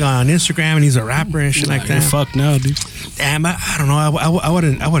supposedly big on Instagram and he's a rapper and shit like that. Fuck no, dude. Damn, I don't know.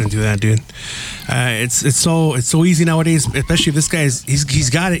 I wouldn't do that, dude. It's so easy nowadays. Especially if this guy's he's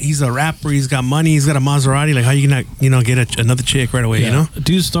got it. He's a rapper. He's got money. He's got a Maserati. Like, how you not get another chick right away? You know,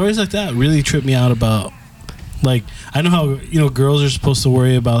 dude. Stories like that really trip me out about. Like, I know how girls are supposed to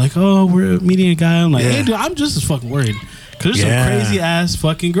worry about, like, oh, we're meeting a guy. I'm like, hey, dude, I'm just as fucking worried. Because there's some crazy ass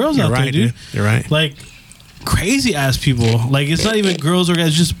fucking girls out there, dude. You're right. Like, crazy ass people. Like, it's not even girls or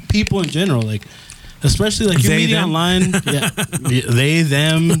guys, just people in general. Like, especially like you're meeting online. Yeah. They,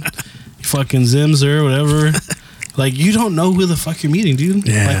 them, fucking Zims or whatever. Like, you don't know who the fuck you're meeting, dude.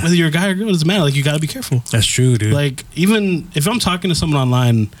 Yeah. Like, whether you're a guy or a girl, it doesn't matter. Like, you gotta be careful. That's true, dude. Like, even if I'm talking to someone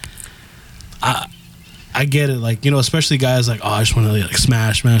online, I get it. Like, especially guys like, oh, I just want to like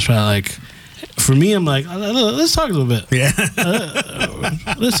smash. Like, for me, I'm like, let's talk a little bit. Yeah.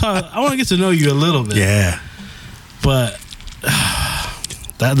 Let's talk. I want to get to know you a little bit. Yeah. But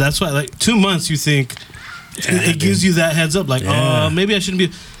that's why, like, 2 months, you think it gives you that heads up. Like, maybe I shouldn't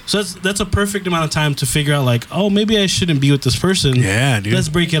be. So that's a perfect amount of time to figure out, like, oh, maybe I shouldn't be with this person. Yeah, dude. Let's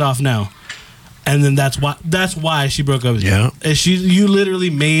break it off now. And then that's why she broke up with you. Yeah. And you literally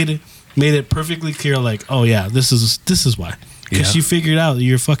made it perfectly clear, like, oh yeah, this is why. Because she figured out that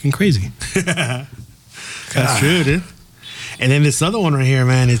you're fucking crazy. That's true, dude. And then this other one right here,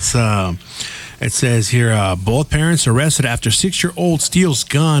 man, it says here, both parents arrested after 6-year-old steals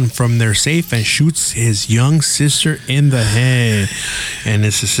gun from their safe and shoots his young sister in the head. And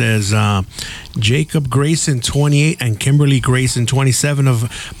this says, Jacob Grayson, 28, and Kimberly Grayson, 27,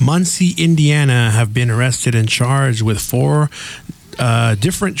 of Muncie, Indiana, have been arrested and charged with 4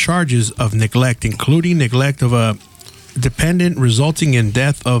 different charges of neglect, including neglect of a dependent resulting in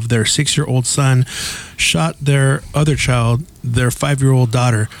death of their 6-year-old son, shot their other child, their 5-year-old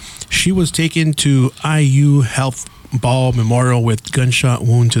daughter. She was taken to IU Health Ball Memorial with gunshot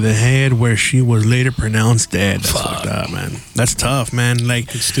wound to the head, where she was later pronounced dead. That's fucked up, man. That's tough, man.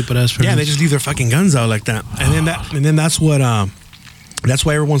 Like, stupid ass. Yeah, they just leave their fucking guns out like that, and then that's what. That's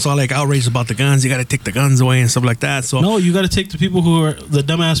why everyone's all like outraged about the guns. You got to take the guns away and stuff like that. So no, you got to take the people who are the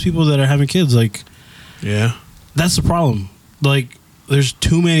dumbass people that are having kids. Like, yeah, that's the problem. Like, there's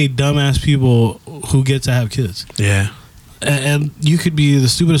too many dumbass people who get to have kids. Yeah. And you could be the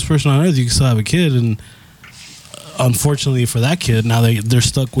stupidest person on earth. You can still have a kid, and unfortunately for that kid, now they're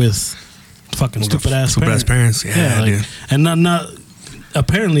stuck with fucking stupid ass parents. Yeah, like, and not.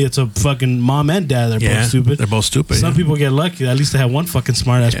 Apparently, it's a fucking mom and dad. They're both stupid. They're both stupid. Some people get lucky. At least they have one fucking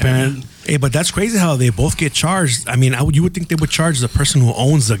smart ass parent. Hey, but that's crazy how they both get charged. I mean, you would think they would charge the person who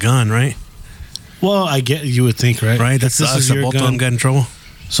owns the gun, right? Well, you would think, right? Right. That's this is your both gun. of them get in trouble.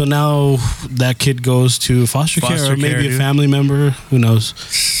 So now that kid goes to foster care, or maybe a family member. Who knows?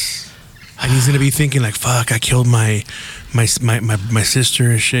 And he's gonna be thinking like, "Fuck, I killed my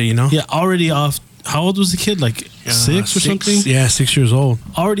sister and shit," you know? Yeah, already off. How old was the kid? Like 6 or something? Yeah, 6 years old.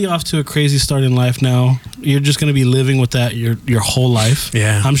 Already off to a crazy start in life now. You're just going to be living with that your whole life.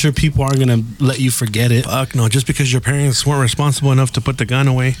 Yeah. I'm sure people aren't going to let you forget it. Fuck no, just because your parents weren't responsible enough to put the gun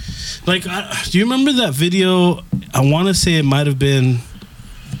away. Like, do you remember that video? I want to say it might have been,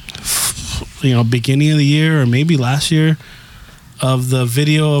 beginning of the year or maybe last year, of the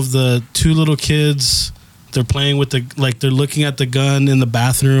video of the 2 little kids. They're playing with they're looking at the gun in the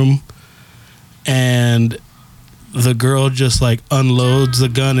bathroom. And the girl just like unloads the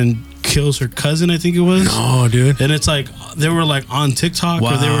gun and kills her cousin, I think it was. No, dude. And it's like they were like on TikTok,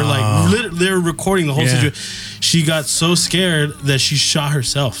 or they were like they were recording the whole situation. She got so scared that she shot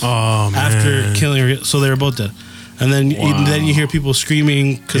herself after killing her. So they were both dead. And then you hear people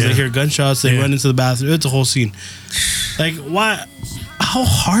screaming because they hear gunshots. They run into the bathroom. It's a whole scene. Like, why? How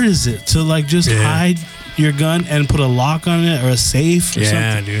hard is it to like just hide your gun and put a lock on it or a safe or something?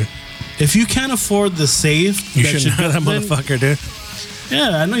 Yeah, dude. If you can't afford the safe, you shouldn't have that motherfucker, dude.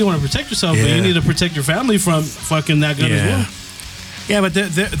 Yeah, I know you want to protect yourself, but you need to protect your family from fucking that gun as well. Yeah, but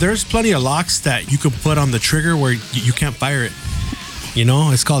there's plenty of locks that you can put on the trigger where you can't fire it. You know,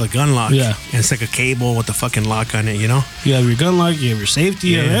 it's called a gun lock. Yeah. And it's like a cable with the fucking lock on it, you know? You have your gun lock, you have your safety.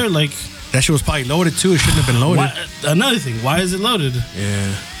 Yeah. Like, that shit was probably loaded too. It shouldn't have been loaded. Another thing, why is it loaded?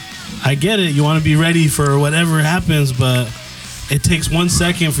 Yeah. I get it. You want to be ready for whatever happens, but it takes 1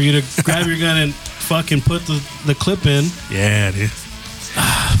 second for you to grab your gun and fucking put the clip in. Yeah, dude.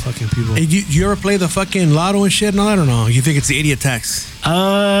 Fucking people. Hey, you ever play the fucking lotto and shit and all that or no? You think it's the idiot tax?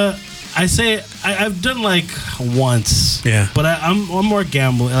 I say I've done like once. Yeah. But I'm more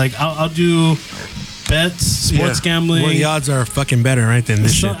gambling. Like I'll do bets, sports gambling. Where the odds are fucking better, right? Than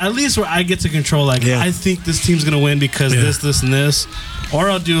this shit. At least where I get to control. Like I think this team's gonna win because this, and this. Or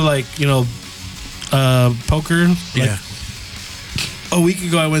I'll do like poker. Like, a week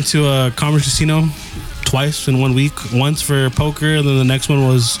ago, I went to a Commerce Casino twice in 1 week. Once for poker, and then the next one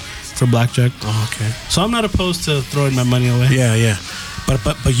was for blackjack. Oh, okay. So I'm not opposed to throwing my money away. Yeah.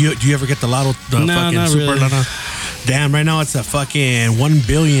 But do you ever get the lotto? No, fucking not super really. lotto? Damn, right now it's a fucking $1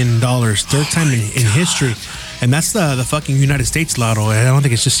 billion, third time in history. And that's the fucking United States lotto. I don't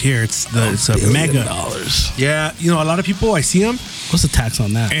think it's just here. It's a mega dollars. Yeah, a lot of people, I see them. What's the tax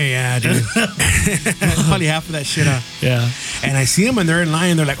on that? Yeah, dude. Probably half of that shit. Yeah. And I see them and they're in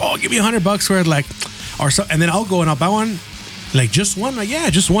line. They're like, "Oh, give me $100 for it," like, or so. And then I'll go and I'll buy one. Like, just one? Like, yeah,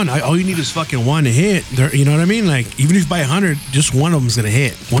 just one. All you need is fucking one to hit. You know what I mean? Like, even if you buy 100, just one of them's gonna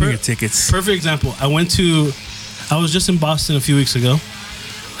hit. One of your tickets. Perfect example. I was just in Boston a few weeks ago.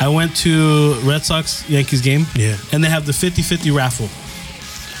 I went to Red Sox Yankees game. Yeah. And they have the 50-50 raffle.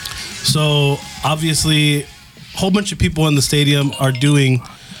 So obviously, a whole bunch of people in the stadium are doing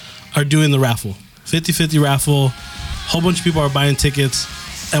the raffle. 50-50 raffle. Whole bunch of people are buying tickets.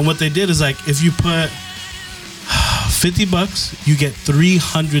 And what they did is like, if you put $50, you get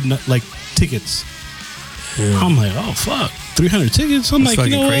 300 like tickets. Yeah. I'm like, oh fuck, 300 tickets. I'm That's like,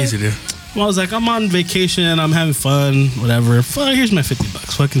 you know crazy, what? dude. Well, I was like, I'm on vacation, I'm having fun, whatever. Fuck, here's my $50.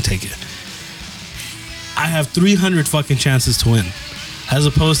 Fucking take it. I have 300 fucking chances to win, as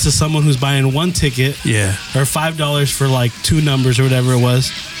opposed to someone who's buying one ticket, or $5 for like 2 numbers or whatever it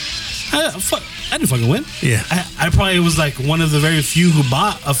was. I didn't fucking win. Yeah, I probably was like one of the very few who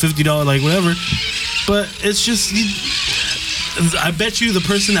bought a $50 like whatever. But it's just, I bet you the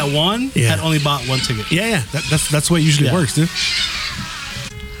person that won had only bought one ticket. Yeah. That's what usually works, dude.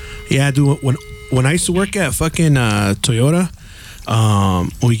 Yeah, dude. When I used to work at fucking Toyota,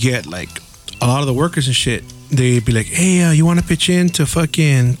 we get like a lot of the workers and shit. They'd be like, "Hey, you want to pitch in to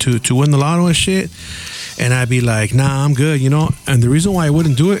fucking to win the lotto and shit?" And I'd be like, "Nah, I'm good," And the reason why I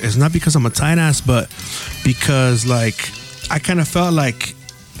wouldn't do it is not because I'm a tight ass, but because like I kind of felt like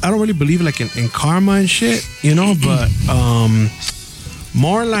I don't really believe like in karma and shit, but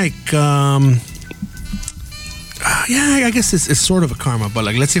more like I guess it's sort of a karma. But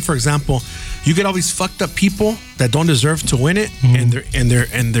like, let's say for example, you get all these fucked up people that don't deserve to win it, and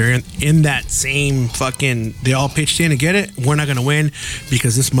they're in that same fucking. They all pitched in to get it. We're not gonna win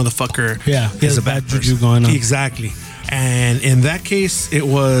because this motherfucker he has a bad juju person. going on. Exactly. And in that case, it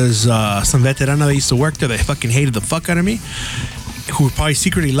was some veterana that used to work there that fucking hated the fuck out of me, who would probably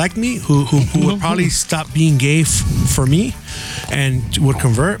secretly like me, who would probably stop being gay for me, and would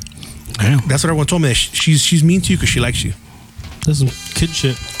convert. Damn. That's what everyone told me. That she's mean to you because she likes you. That's some kid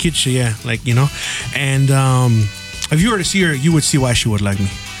shit. Kid shit, yeah. Like, you know. And if you were to see her, you would see why she would like me.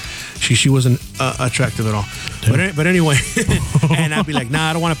 She wasn't attractive at all. But anyway, and I'd be like,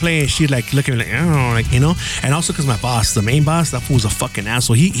 nah, I don't want to play. And she'd like look at me like, oh, like, you know. And also because my boss, the main boss, that fool was a fucking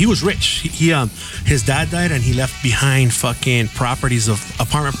asshole. He was rich. His dad died and he left behind fucking properties of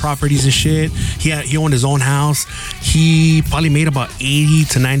apartment properties and shit. He owned his own house. He probably made about $80,000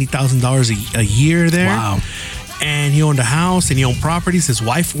 to $90,000 a year there. Wow. And he owned a house and he owned properties. His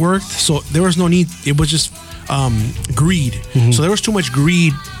wife worked, so there was no need. It was just greed. So there was too much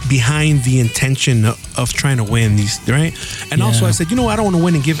greed behind the intention of trying to win these, right? And also I said, you know what? I don't want to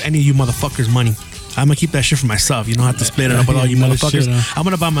win and give any of you motherfuckers money. I'm gonna keep that shit for myself. You don't have to split it up with all you motherfuckers. I'm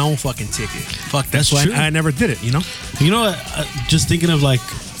gonna buy my own fucking ticket. Fuck, that's why I never did it. You know. You know what? Just thinking of like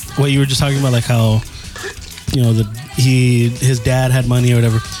what you were just talking about, like how, you know, his dad had money or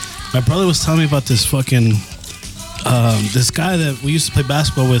whatever. My brother was telling me about this fucking this guy that we used to play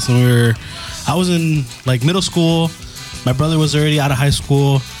basketball with when I was in like middle school. My brother was already out of high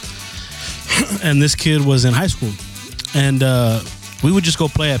school, and this kid was in high school, and we would just go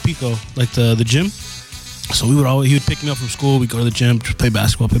play at Pico, like the gym. So he would pick me up from school. We'd go to the gym, just play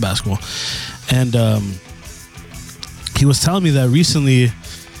basketball, and he was telling me that recently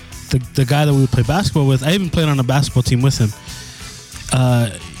the guy that we would play basketball with, I even played on a basketball team with him.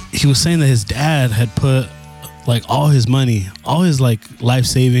 He was saying that his dad had put like all his money, all his like life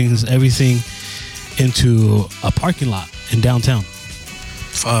savings, everything into a parking lot in downtown.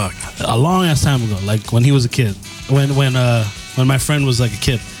 Fuck. A long ass time ago, like when he was a kid, when my friend was like a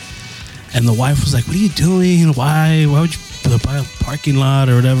kid, and the wife was like, "What are you doing? Why would you buy a parking lot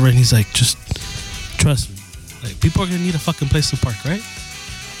or whatever?" And he's like, "Just trust me. Like people are gonna need a fucking place to park, right?"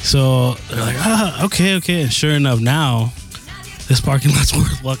 So they're like, okay. And sure enough, now this parking lot's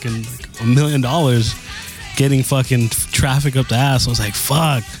worth fucking like $1 million. Getting fucking traffic up the ass. I was like,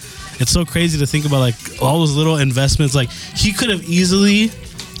 fuck. It's so crazy to think about like all those little investments. Like he could have easily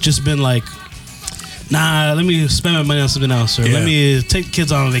just been like, nah, let me spend my money on something else, or let me take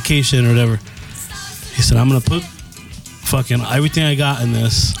kids on a vacation or whatever. He said, I'm gonna put fucking everything I got in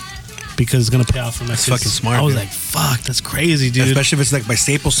this because it's gonna pay off for my kids. Fucking smart. I was like, fuck, that's crazy, dude. Especially if it's like by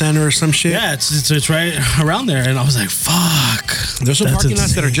Staples Center or some shit. Yeah, it's right around there, and I was like, fuck. There's some parking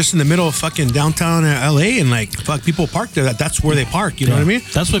lots that are just in the middle of fucking downtown LA, and like fuck, people park there. That's where they park. You know what I mean?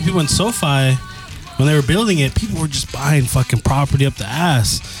 That's why people in SoFi, when they were building it, people were just buying fucking property up the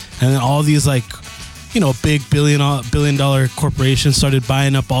ass, and then all these like, you know, big billion dollar corporations started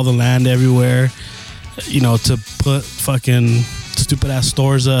buying up all the land everywhere, you know, to put fucking stupid ass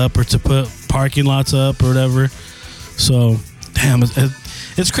stores up or to put parking lots up or whatever. So, damn,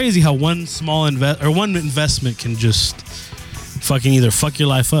 it's crazy how one small one investment can just fucking either fuck your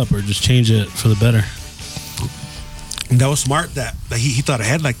life up or just change it for the better. And that was smart that he thought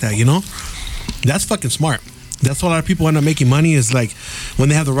ahead like that, you know? That's fucking smart. That's why a lot of people end up making money, is like when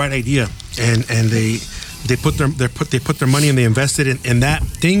they have the right idea and they put their money and they invest it in that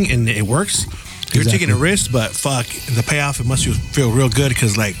thing and it works. You're taking a risk, but fuck, the payoff, it must feel real good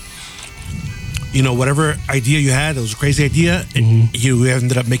because, like, you know, whatever idea you had, it was a crazy idea, and you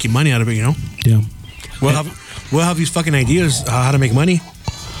ended up making money out of it, you know? Yeah. We'll have these fucking ideas how to make money.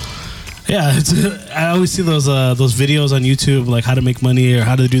 Yeah, I always see those videos on YouTube, like how to make money or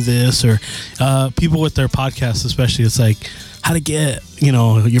how to do this, or people with their podcasts especially. It's like how to get, you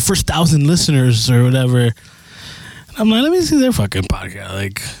know, your first 1,000 listeners or whatever. And I'm like, let me see their fucking podcast.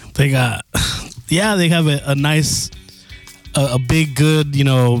 Like they got, they have a nice, a big good, you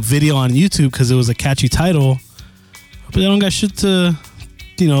know, video on YouTube because it was a catchy title, but they don't got shit to,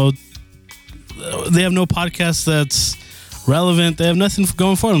 you know, they have no podcast that's relevant. They have nothing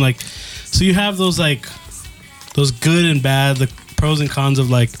going for them. Like, so you have those like those good and bad, the pros and cons of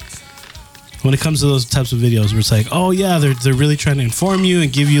like when it comes to those types of videos where it's like, oh yeah, they're really trying to inform you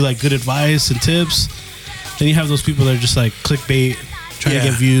and give you like good advice and tips. Then you have those people that are just like clickbait, trying to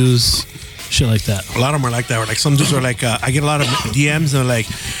get views, shit like that. A lot of them are like that. Or like some dudes are like, I get a lot of DMs and they're like,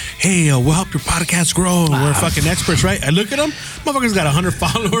 hey, we'll help your podcast grow. We're fucking experts, right? I look at them, motherfuckers got 100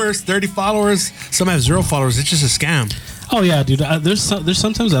 followers, 30 followers. Some have 0 followers. It's just a scam. Oh yeah, dude. There's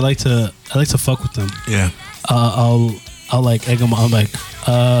sometimes I like to fuck with them. Yeah. I'll like egg them on. I'm like,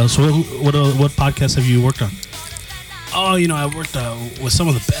 So what podcasts have you worked on? Oh, I worked with some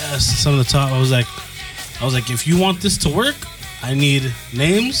of the best, some of the top. I was like, if you want this to work, I need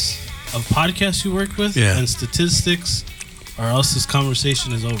names of podcasts you worked with and statistics, or else this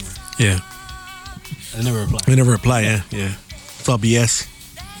conversation is over. Yeah. They never reply. Yeah. It's all BS.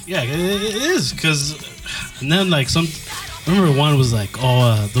 Yeah, it is. And then, like, remember one was like,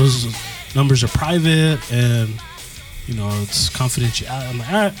 those numbers are private and, it's confidential. I'm like,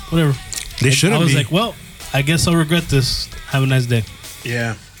 all right, whatever. They shouldn't be. I was like, well, I guess I'll regret this. Have a nice day.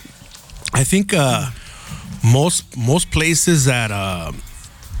 Yeah. I think most places that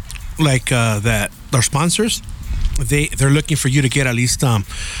that are sponsors, they're looking for you to get at least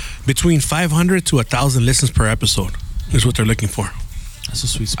between 500 to 1,000 listens per episode is what they're looking for. That's a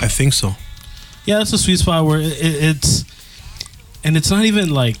sweet spot. I think so. Yeah, that's a sweet spot where it's not even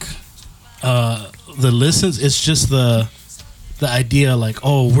like the listens. It's just the idea, like,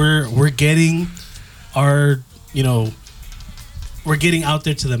 oh, we're getting our, we're getting out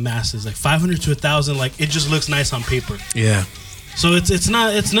there to the masses, like 500 to 1,000. Like, it just looks nice on paper. Yeah. So it's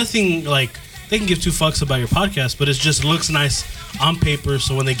nothing like they can give two fucks about your podcast, but it just looks nice on paper.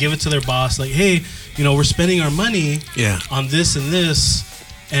 So when they give it to their boss, like, hey, we're spending our money on this and this,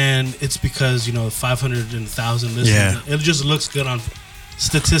 and it's because 500 and 1,000 listens. Yeah. It just looks good on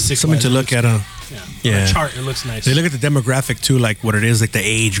statistics. Something to look at. Yeah. On a chart, it looks nice. They look at the demographic too, like what it is, like the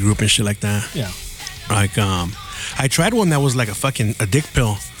age group and shit like that. Yeah. Like I tried one that was like a dick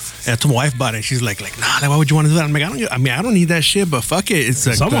pill. And I told my wife about it. She's like, nah, why would you want to do that? I'm like, I don't need that shit, but fuck it. It's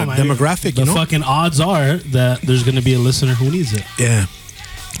like the demographic, the fucking odds are that there's going to be a listener who needs it. Yeah.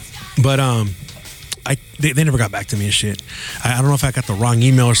 But they never got back to me and shit. I don't know if I got the wrong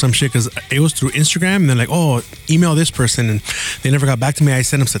email or some shit, because it was through Instagram, and they're like, oh, email this person, and they never got back to me. I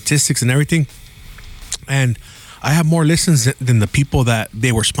sent them statistics and everything, and I have more listens than the people that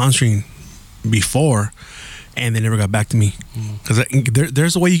they were sponsoring before, and they never got back to me. Because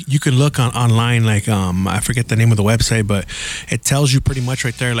there's a way you can look online, like I forget the name of the website, but it tells you pretty much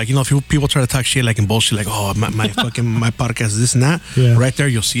right there, like, if people try to talk shit like and bullshit, like, oh, my fucking my podcast is this and that, right there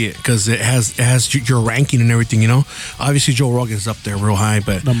you'll see it, because it has your ranking and everything. Obviously Joe Rogan's up there real high,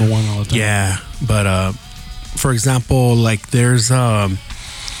 but number one all the time. Yeah, but for example, like there's a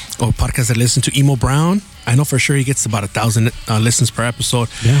podcast I listen to, Emo Brown. I know for sure he gets about 1,000 listens per episode.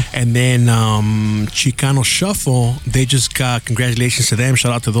 Yeah. And then Chicano Shuffle, they just got, congratulations to them.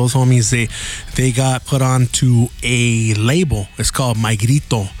 Shout out to those homies. They got put onto a label. It's called My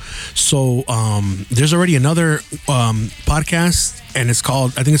Grito. So there's already another podcast, and I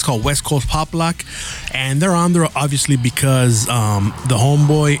think it's called West Coast Pop Lock. And they're on there obviously because the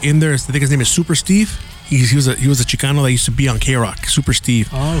homeboy in there, I think his name is Super Steve. He was a Chicano that used to be on K-Rock, Super Steve.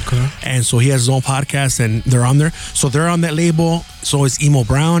 Oh, okay. And so he has his own podcast, and they're on there. So they're on that label. So is Emo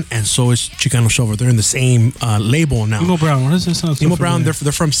Brown, and so is Chicano Shuffle. They're in the same label now. Emo Brown, what does that sound? Emo Brown, they're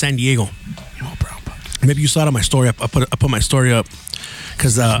from San Diego. Emo Brown. Maybe you saw it on my story. I put my story up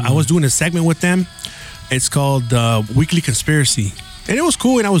because I was doing a segment with them. It's called Weekly Conspiracy. And it was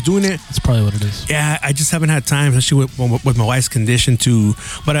cool, and I was doing it. That's probably what it is. Yeah, I just haven't had time, especially with my wife's condition to.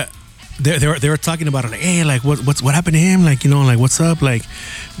 But they were talking about it, like, hey, like what happened to him, like, like what's up, like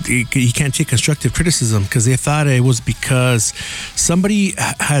he can't take constructive criticism, because they thought it was because somebody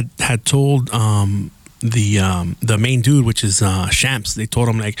had told the main dude, which is Shamps. They told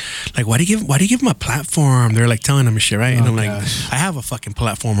him like why do you give him a platform? They're like telling him and shit, right? And I'm like, I have a fucking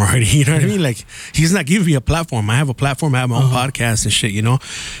platform already. You know what I mean? Like, he's not giving me a platform. I have a platform. I have my own podcast and shit.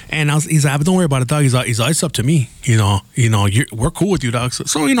 And he's like, don't worry about it, dog. He's like, it's up to me. We're cool with you, dog.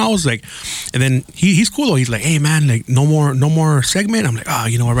 So I was like, and then he's cool though. He's like, hey man, like no more segment. I'm like,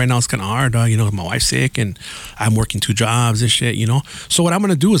 right now it's kind of hard, dog. My wife's sick and I'm working 2 jobs and shit. So what I'm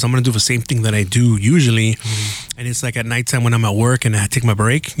gonna do is I'm gonna do the same thing that I do usually. And it's like at nighttime when I'm at work and I take my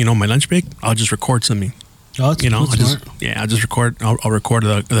break, my lunch break, I'll just record something. Oh, that's I'll just record. I'll record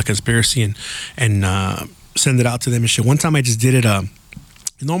the conspiracy and send it out to them and shit. One time I just did it.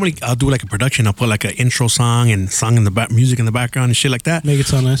 Normally I'll do like a production. I'll put like an intro song and music in the background and shit like that. Make it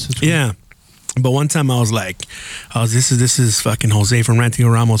sound nice. Yeah. But one time I was like, this is fucking Jose from Ranting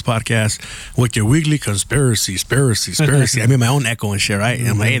Ramos podcast with your weekly conspiracy. I made my own echo and shit, right? And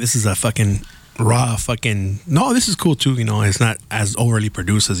I'm like, hey, this is a fucking raw no, this is cool too. It's not as overly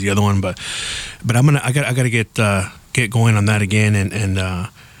produced as the other one, but I gotta get going on that again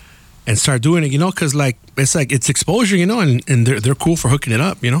and start doing it, because like it's exposure, and they're cool for hooking it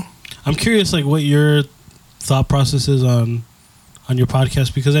up, I'm curious, like, what your thought process is on your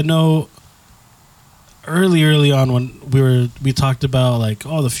podcast, because I know early on when we talked about like,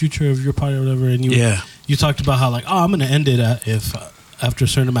 the future of your podcast or whatever, and you talked about how like, I'm gonna end it at if after a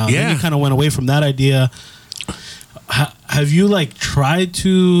certain amount. Yeah. Then you kind of went away from that idea. Have you like tried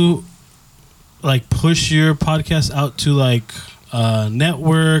to like push your podcast out to like a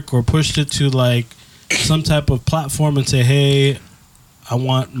network or pushed it to like some type of platform and say, hey, I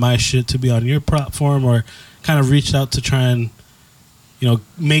want my shit to be on your platform, or kind of reached out to try and, you know,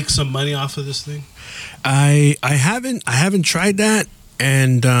 make some money off of this thing? I haven't tried that,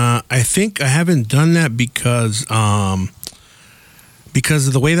 and I think I haven't done that because of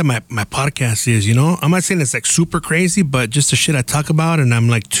the way that my podcast is. You know, I'm not saying it's like super crazy, but just the shit I talk about, and I'm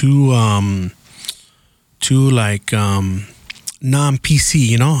like too like non-PC.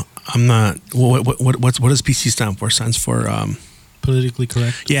 You know, I'm not. What does PC stand for? Stands for Politically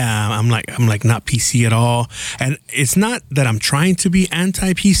correct. Yeah, I'm like not PC at all, and it's not that I'm trying to be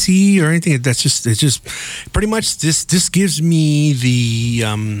anti-PC or anything. It's just pretty much this gives me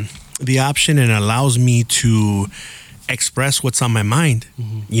the option and allows me to express what's on my mind,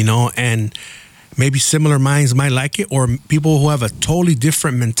 you know, and maybe similar minds might like it, or people who have a totally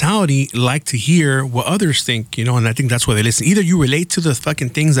different mentality like to hear what others think, you know, and I think that's why they listen. Either you relate to the fucking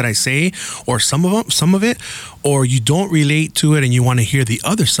things that I say, or some of it, or you don't relate to it and you want to hear the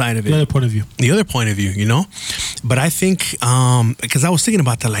other side of it. The other point of view, you know. But I think, because I was thinking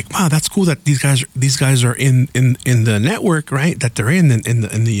about that, like, wow, that's cool that these guys are in the network, right? That they're in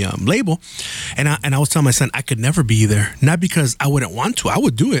the label, and I was telling my son I could never be there, not because I wouldn't want to, I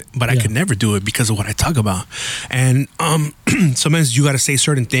would do it, but I could never do it because of what I talk about. And sometimes you got to say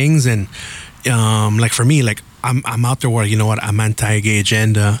certain things, and like for me, like I'm out there where, you know what, I'm anti-gay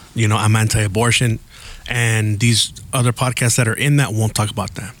agenda, you know, I'm anti-abortion. And these other podcasts that are in that won't talk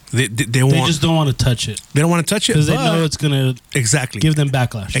about that. They just don't want to touch it. They don't want to touch it because they know it's gonna give them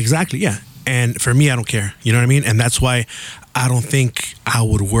backlash. Exactly, yeah. And for me, I don't care. You know what I mean? And that's why I don't think I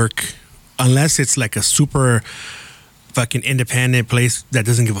would work unless it's like a super fucking independent place that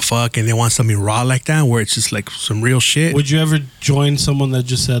doesn't give a fuck and they want something raw like that, where it's just like some real shit. Would you ever join someone that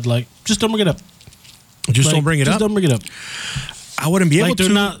just said like, just don't bring it up? Don't bring it up. Just don't bring it up. I wouldn't be able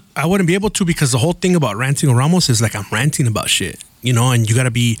to. I wouldn't be able to, because the whole thing about ranting on Ramos is like I'm ranting about shit, you know, and you got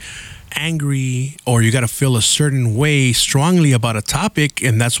to be angry or you got to feel a certain way strongly about a topic,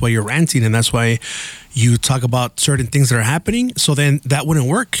 and that's why you're ranting, and that's why you talk about certain things that are happening. So then that wouldn't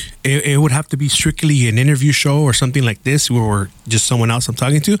work. It would have to be strictly an interview show or something like this, or just someone else I'm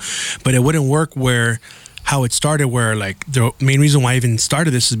talking to, but it wouldn't work where how it started, where like the main reason why I even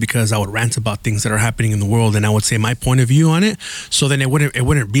started this is because I would rant about things that are happening in the world, and I would say my point of view on it. So then it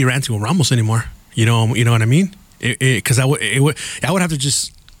wouldn't be ranting with Ramos anymore. You know what I mean? Because I would have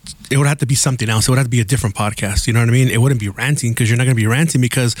to be something else. It would have to be a different podcast. You know what I mean? It wouldn't be ranting, because you're not going to be ranting,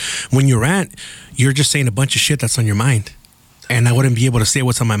 because when you rant, you're just saying a bunch of shit that's on your mind. And I wouldn't be able to say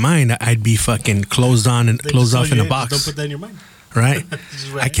what's on my mind. I'd be fucking closed off in a box. Don't put that in your mind. Right?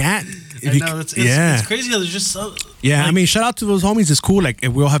 I can't. I know, it's crazy how there's just so... Yeah, like, I mean, shout out to those homies. It's cool. Like,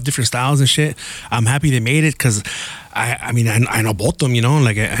 we all have different styles and shit. I'm happy they made it, because I mean, I know both of them, you know?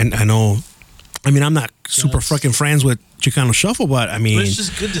 Like, I know... I mean, I'm not super fucking friends with Chicano Shuffle, but I mean, it's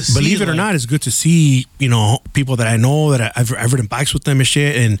just good to see, believe it or not, it's good to see, you know, people that I know, that I've ridden bikes with them and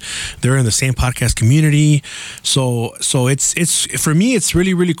shit, and they're in the same podcast community. So it's for me, it's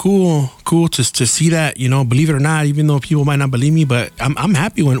really, really cool to see that, you know, believe it or not, even though people might not believe me, but I'm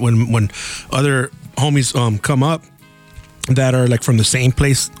happy when other homies come up that are like from the same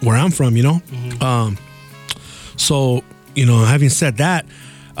place where I'm from, you know. Mm-hmm. So, you know, having said that,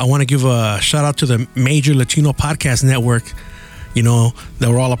 I want to give a shout out to the major Latino podcast network, you know, that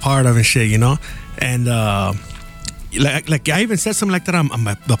we're all a part of and shit, you know. And like I even said something like that on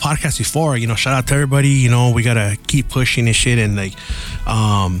the podcast before, you know, shout out to everybody, you know, we got to keep pushing and shit, and like,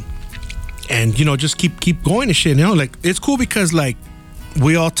 and, you know, just keep going and shit, you know. Like, it's cool because, like,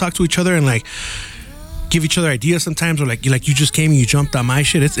 we all talk to each other and, like, give each other ideas sometimes, or like you just came and you jumped on my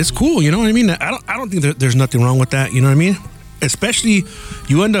shit. It's cool, you know what I mean? I don't think there's nothing wrong with that, you know what I mean? Especially,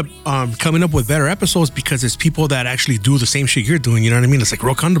 you end up coming up with better episodes because it's people that actually do the same shit you're doing. You know what I mean? It's like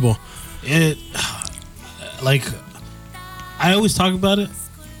real comfortable. Like, I always talk about it.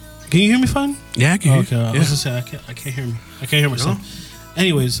 Can you hear me fine? Yeah, I can hear you. Okay, I was just saying, I can't hear me. I can't hear myself. No?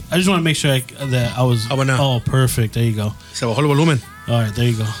 Anyways, I just want to make sure that I was. Oh, perfect. There you go. Se bajó el volumen. All right, there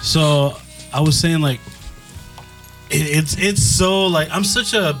you go. So I was saying, like, it's so, like, I'm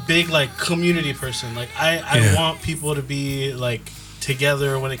such a big, like, community person. Like, I want people to be, like,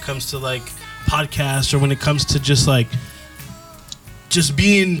 together when it comes to, like, podcasts, or when it comes to just, like, just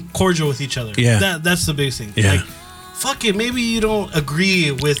being cordial with each other. Yeah. That's the biggest thing. Yeah. Like, fuck it, maybe you don't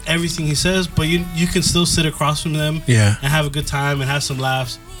agree with everything he says, but you can still sit across from them, and have a good time and have some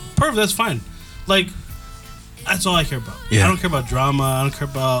laughs. Perfect, that's fine. Like, That's all I care about. Yeah. I don't care about drama. I don't care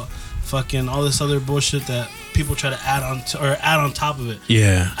about fucking all this other bullshit that people try to add on top of it.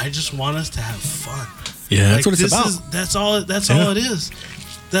 Yeah. I just want us to have fun. Yeah, that's what it's about. That's all it is.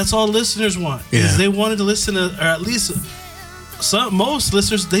 That's all listeners want. Is they wanted to listen to, or at least most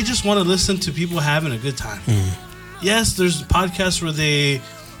listeners, they just want to listen to people having a good time. Yes, there's podcasts where they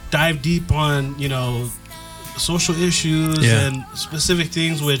dive deep on, social issues and specific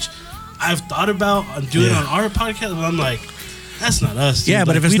things, which I've thought about doing on our podcast, but I'm like, that's not us. Dude. Yeah,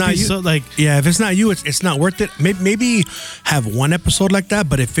 but like, if it's not you, if it's not you, it's not worth it. Maybe have one episode like that,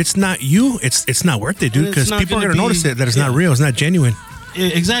 but if it's not you, it's not worth it, dude. Because people are gonna notice it that it's not real, it's not genuine.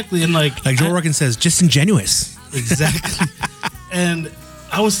 Exactly, and like Joe Rogan says, just ingenuous. Exactly. And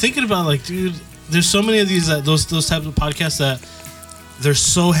I was thinking about, like, dude, there's so many of these those types of podcasts that they're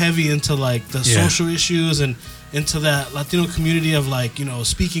so heavy into like the social issues and into that Latino community of like,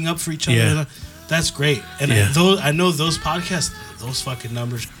 speaking up for each other. Yeah. That's great. And I know those podcasts, those fucking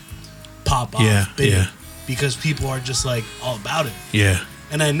numbers pop off big because people are just like all about it. Yeah.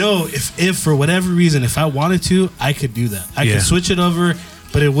 And I know if for whatever reason, if I wanted to, I could do that. I could switch it over,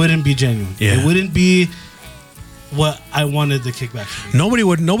 but it wouldn't be genuine. Yeah. It wouldn't be what I wanted the Kickback to be. Nobody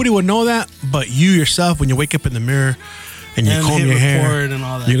would know that, but you yourself, when you wake up in the mirror and you comb your hair, and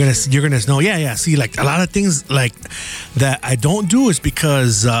all that you're gonna know. Yeah. See, like a lot of things like that I don't do is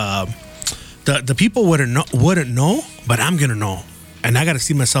because the people wouldn't know, but I'm gonna know. And I got to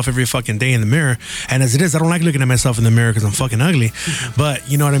see myself every fucking day in the mirror. And as it is, I don't like looking at myself in the mirror because I'm fucking ugly. But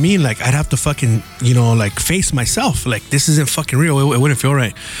you know what I mean? Like, I'd have to fucking, like face myself. Like, this isn't fucking real. It wouldn't feel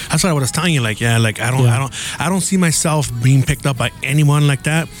right. That's what I was telling you. Like, I don't see myself being picked up by anyone like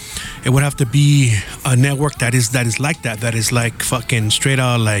that. It would have to be a network that is like that. That is like fucking straight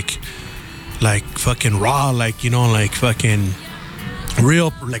out like fucking raw. Like, like fucking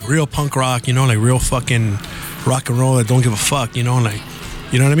real punk rock. Like real fucking rock and roll that don't give a fuck, you know what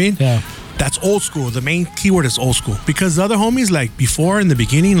I mean? Yeah. That's old school. The main keyword is old school. Because the other homies, like before in the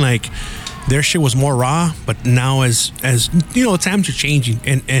beginning, like their shit was more raw, but now as times are changing,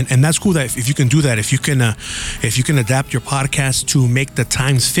 and that's cool that if you can do that, if you can adapt your podcast to make the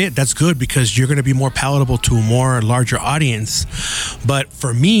times fit, that's good because you're gonna be more palatable to a more larger audience. But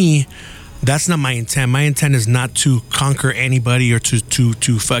for me, that's not my intent. My intent is not to conquer anybody or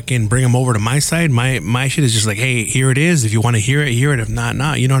to fucking bring them over to my side. My shit is just like, hey, here it is. If you want to hear it, hear it. If not,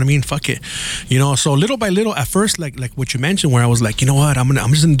 not. You know what I mean? Fuck it. So little by little, at first, like what you mentioned, where I was like, you know what? I'm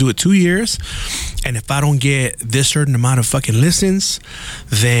just gonna do it 2 years, and if I don't get this certain amount of fucking listens,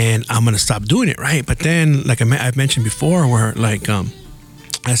 then I'm gonna stop doing it, right? But then, like I've mentioned before, where like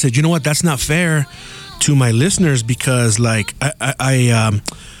I said, you know what? That's not fair to my listeners because like I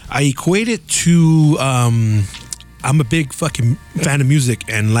equate it to I'm a big fucking fan of music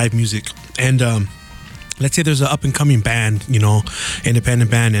and live music, and let's say there's an up and coming band,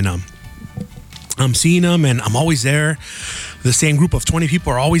 independent band, and I'm seeing them and I'm always there. The same group of 20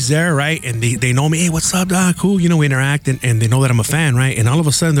 people are always there, right? And they know me. Hey, what's up, dog? Cool, we interact, and they know that I'm a fan, right? And all of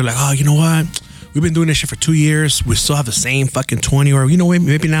a sudden they're like, oh, you know what? We've been doing this shit for 2 years. We still have the same fucking 20, or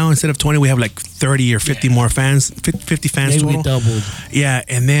maybe now instead of 20, we have like 30 or 50 more fans, 50 fans maybe total. we doubled. Yeah,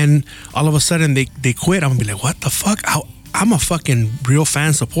 and then all of a sudden they quit. I'm gonna be like, what the fuck? I'm a fucking real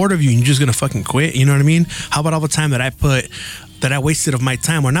fan supporter of you, and you're just gonna fucking quit? You know what I mean? How about all the time that I wasted of my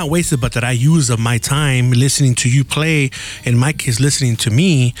time, or not wasted, but that I use of my time listening to you play, and my kids listening to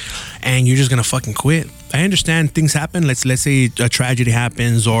me, and you're just gonna fucking quit? I understand things happen. Let's say a tragedy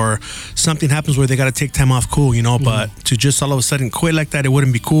happens or something happens where they got to take time off. Cool, but to just all of a sudden quit like that, it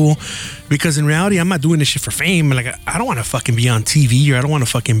wouldn't be cool. Because in reality, I'm not doing this shit for fame. Like, I don't want to fucking be on TV, or I don't want to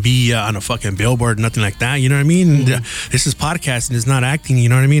fucking be on a fucking billboard, nothing like that. You know what I mean? This is podcasting. It's not acting. You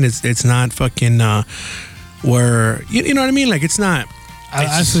know what I mean? It's not fucking where you know what I mean? Like, it's not.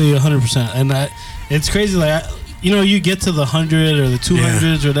 I see 100%, and it's crazy. Like, you get to the 100 or the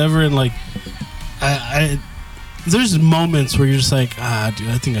 200s or whatever, and like. There's moments where you're just like, dude,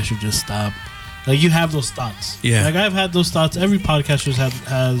 I think I should just stop. Like, you have those thoughts. Yeah. Like, I've had those thoughts. Every podcaster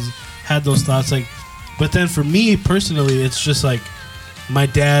has had those thoughts. Like, but then for me personally, it's just like my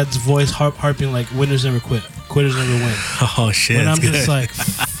dad's voice harping like, winners never quit, quitters never win. Oh shit! And I'm just like,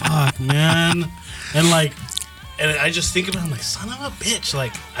 fuck, man. And like, and I just think about it, I'm like, son of a bitch.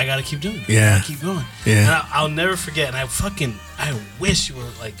 Like, I gotta keep doing it. Yeah. I gotta keep going. Yeah. And I'll never forget. And I wish you were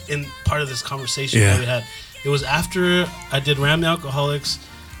like in part of this conversation that we had. It was after I did Ram the Alcoholics.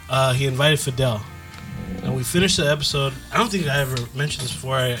 He invited Fidel, and we finished the episode. I don't think I ever mentioned this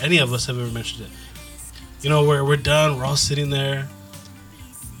before. Any of us have ever mentioned it. We're done. We're all sitting there,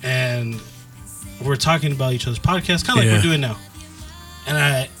 and we're talking about each other's podcasts, kind of like we're doing now.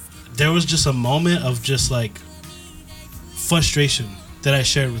 And there was just a moment of just like frustration that I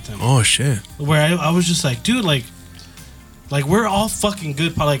shared with them. Oh shit. Where I was just like, dude, like we're all fucking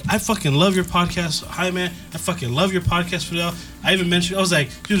good. Like, I fucking love your podcast. Hi, man. I fucking love your podcast, Fidel. I even mentioned, I was like,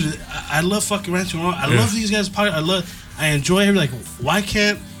 dude, I love fucking Ranting Wrong. I love these guys' podcast. I enjoy it. Like, why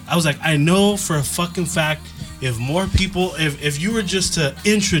can't, I was like, I know for a fucking fact, if more people, if you were just to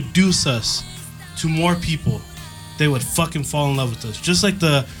introduce us to more people, they would fucking fall in love with us. Just like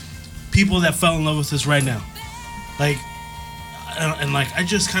the people that fell in love with us right now. Like, and like, I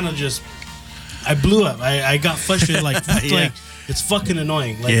just kind of I blew up. I got frustrated. Like, like, it's fucking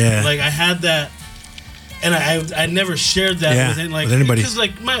annoying. Like, like I had that, and I never shared that with anybody. Because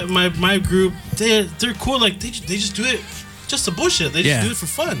like my group, they're cool. Like they just do it just to bullshit. They just do it for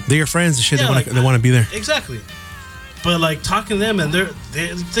fun. They're your friends and shit. Yeah, they want to be there. Exactly. But like talking to them, and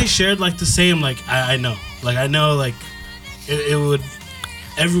they shared like the same. Like I know. Like I know. Like it would.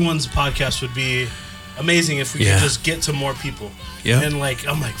 Everyone's podcast would be amazing if we could just get to more people. Yeah. And like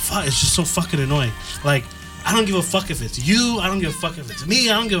I'm like, fuck, it's just so fucking annoying. Like, I don't give a fuck if it's you, I don't give a fuck if it's me,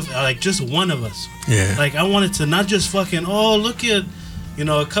 I don't give like just one of us. Yeah. Like I wanted to not just fucking, oh look at, you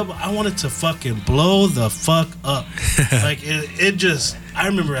know, a couple, I wanted to fucking blow the fuck up. Like it just, I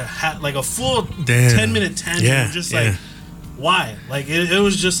remember like a full 10-minute tangent, just like why? Like it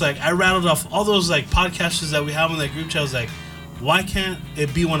was just like I rattled off all those like podcasters that we have in that group chat. I was like, why can't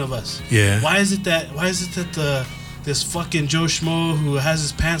it be one of us? Yeah. Why is it that this fucking Joe Schmo who has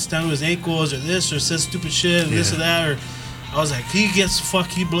his pants down to his ankles or this or says stupid shit and this or that, or I was like, he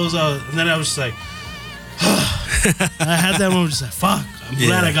blows out, and then I was just like, I had that moment just like, fuck, I'm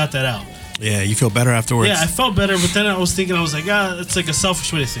glad I got that out. Yeah, you feel better afterwards. Yeah, I felt better, but then I was thinking, I was like, it's like a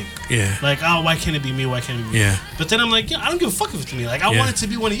selfish way to think. Yeah. Like, oh, why can't it be me? Why can't it be me? Yeah. But then I'm like, I don't give a fuck if it's me. Like, I want it to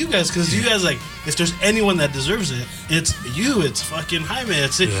be one of you guys, because you guys, like, if there's anyone that deserves it, it's you. It's fucking Jaime.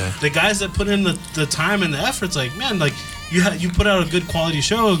 It's the guys that put in the time and the effort. It's like, man, like, you put out a good quality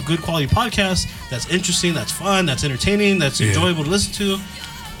show, a good quality podcast that's interesting, that's fun, that's entertaining, that's enjoyable to listen to,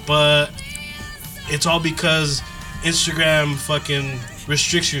 but it's all because Instagram fucking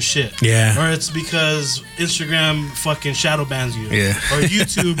restricts your shit. Yeah. Or it's because Instagram fucking shadow bans you. Yeah. Or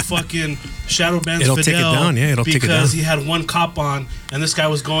YouTube fucking shadow bans Fidel. Take it down. Yeah, it'll take it down. Because he had one cop on, and this guy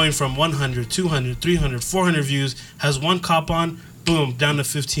was going from 100, 200, 300, 400 views, has one cop on, boom, down to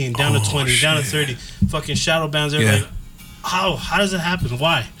 15, down to 20, down to 30. Fucking shadow bans. They're like, how does it happen?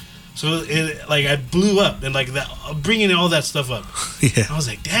 Why? So it, like, I blew up, and like that, bringing all that stuff up. Yeah. I was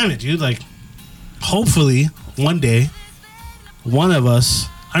like, damn it, dude. Like, hopefully one day, one of us,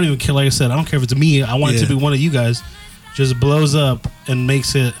 I don't even care, like I said, I don't care if it's me, I want it to be one of you guys, just blows up and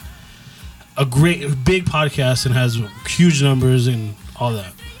makes it a great, big podcast and has huge numbers and all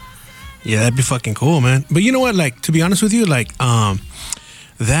that. Yeah, that'd be fucking cool, man. But you know what, like, to be honest with you, like,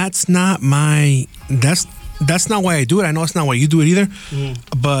 that's not why I do it. I know it's not why you do it either,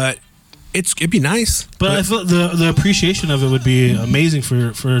 but it'd be nice. But I feel the appreciation of it would be amazing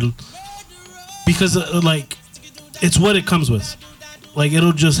for because like, it's what it comes with. Like,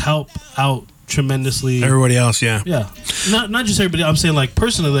 it'll just help out tremendously everybody else. Yeah. Not just everybody. I'm saying, like,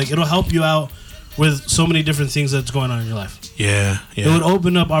 personally, like, it'll help you out with so many different things that's going on in your life. Yeah. It would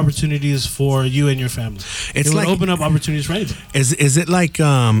open up opportunities for you and your family. It would open up opportunities for anybody. Is it like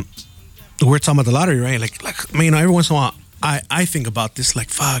we're talking about the lottery, right? Like I mean, you know, every once in a while I think about this, like,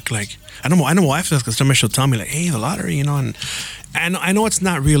 fuck, like, I know my wife does, because somebody she'll tell me, like, hey, the lottery, you know, and I know it's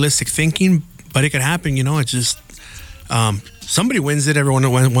not realistic thinking, but it could happen, you know. It's just somebody wins it every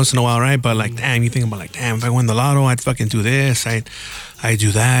once in a while, right? But like, damn, you think about, like, damn, if I win the lotto, I'd fucking do this, I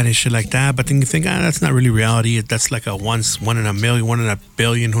do that and shit like that. But then you think, that's not really reality. That's like a one in a million, 1 in a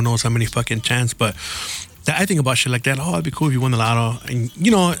billion, who knows how many fucking chance. But I think about shit like that. Oh, it'd be cool if you won the lotto. And,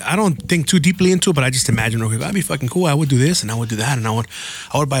 you know, I don't think too deeply into it, but I just imagine real quick, that'd be fucking cool. I would do this and I would do that, and I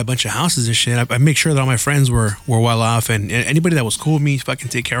would buy a bunch of houses and shit. I make sure that all my friends were well off, and anybody that was cool with me, fucking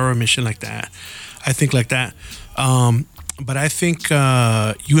take care of them and shit like that. I think like that. But I think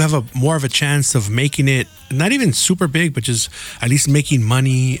you have more of a chance of making it, not even super big, but just at least making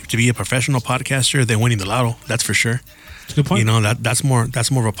money to be a professional podcaster than winning the lotto. That's for sure. That's a good point. You know, that's more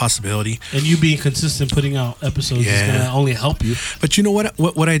of a possibility. And you being consistent, putting out episodes is going to only help you. But you know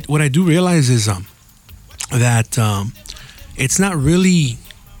what I do realize is that it's not really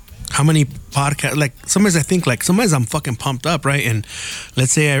how many podcasts. Like, sometimes I think, like, sometimes I'm fucking pumped up, right? And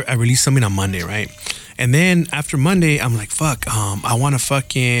let's say I release something on Monday, right? And then after Monday, I'm like, fuck, I want to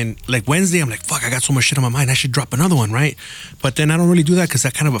fucking, like, Wednesday, I'm like, fuck, I got so much shit on my mind, I should drop another one, right? But then I don't really do that, because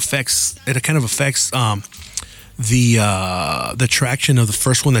that kind of affects the traction of the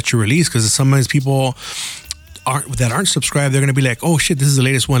first one that you release, because sometimes people, aren't subscribed, they're gonna be like, oh shit, this is the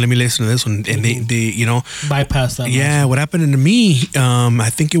latest one. Let me listen to this one, and they you know bypass that. Yeah, what happened to me? I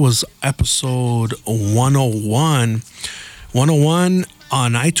think it was episode 101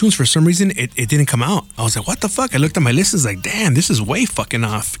 on iTunes. For some reason, it didn't come out. I was like, what the fuck? I looked at my listens, like, damn, this is way fucking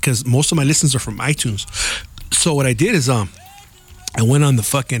off, because most of my listens are from iTunes. So what I did is I went on the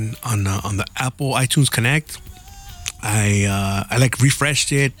fucking on the Apple iTunes Connect. I like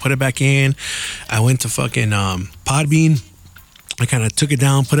refreshed it, put it back in. I went to fucking Podbean. I kind of took it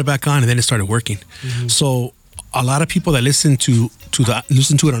down, put it back on, and then it started working. Mm-hmm. So a lot of people that listen to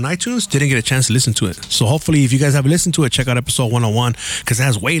it on iTunes didn't get a chance to listen to it. So hopefully, if you guys haven't listened to it, check out episode 101, because it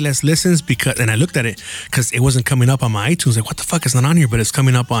has way less listens. And I looked at it because it wasn't coming up on my iTunes. Like, what the fuck is not on here? But it's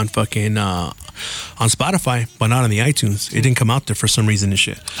coming up on fucking on Spotify, but not on the iTunes. It didn't come out there for some reason and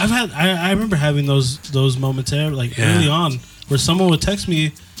shit. I remember having those moments there, like early on, where someone would text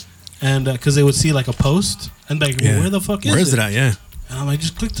me, and because they would see like a post and like, well, where the fuck is it? Where is it at? Yeah. And I'm like,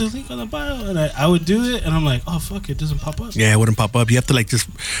 just click the link on the bio, and I would do it, and I'm like, oh fuck, it doesn't pop up. Yeah, it wouldn't pop up. You have to like just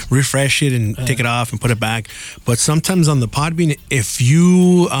refresh it and take it off and put it back. But sometimes on the Podbean, if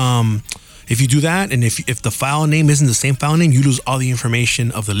you do that, and if the file name isn't the same file name, you lose all the information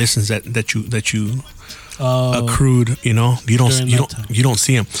of the listens that you accrued. You know, you don't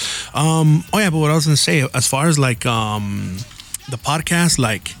see them. But what I was gonna say, as far as like the podcast,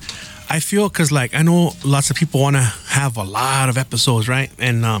 like, I feel, because like I know lots of people want to have a lot of episodes, right?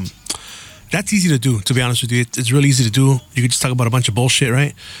 And that's easy to do, to be honest with you. It's really easy to do. You can just talk about a bunch of bullshit,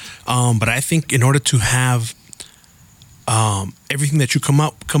 right? But I think in order to have everything that you come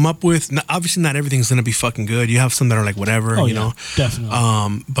up with, obviously not everything's gonna be fucking good. You have some that are like whatever, you know.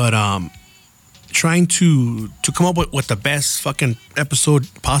 Definitely. But trying to come up with the best fucking episode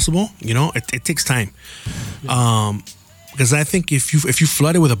possible, you know, it takes time. Yeah. Because I think if you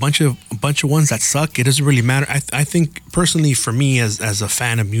flood it with a bunch of ones that suck, it doesn't really matter. I think personally, for me, as a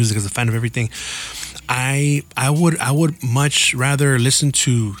fan of music, as a fan of everything, I would much rather listen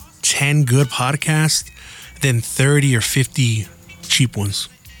to 10 good podcasts than 30 or 50 cheap ones.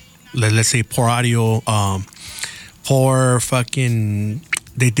 Let's say poor audio, poor fucking.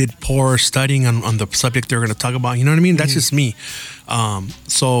 They did poor studying on the subject they're going to talk about. You know what I mean? That's just me.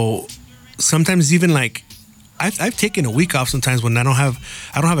 So sometimes even like. I've taken a week off sometimes when I don't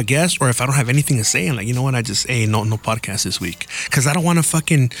have a guest, or if I don't have anything to say, and like, you know what, I just no podcast this week, because I don't want to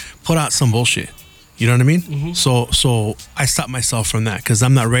fucking put out some bullshit. You know what I mean? Mm-hmm. So I stop myself from that because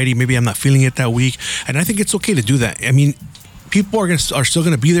I'm not ready. Maybe I'm not feeling it that week, and I think it's okay to do that. I mean, people are still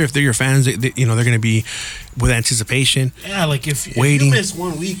gonna be there if they're your fans. They're gonna be with anticipation. Yeah, like if waiting. You miss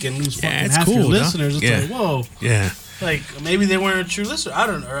 1 week and lose fucking half your listeners, it's like, whoa. Yeah. Like maybe they weren't a true listener. I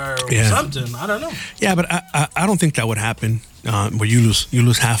don't know, or something. I don't know. Yeah, but I don't think that would happen. Where you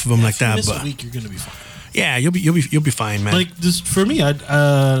lose half of them like that. If you miss but a week, you're gonna be fine. Yeah, you'll be fine, man. Like this for me,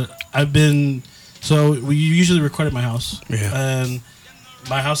 I've been. So we usually record at my house. Yeah. And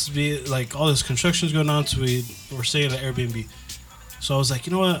my house be like all this construction's going on, so we're staying at Airbnb. So I was like,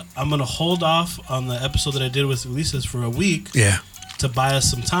 you know what? I'm gonna hold off on the episode that I did with Ulises for a week. Yeah. To buy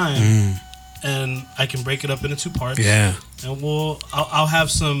us some time. And I can break it up into 2 parts. Yeah. And I'll have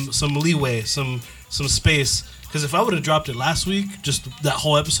some leeway, some space. Because if I would have dropped it last week, just that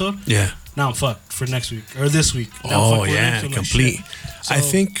whole episode. Yeah. Now I'm fucked for next week or this week. Oh yeah, complete. So, I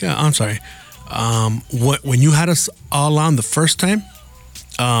think I'm sorry. When you had us all on the first time,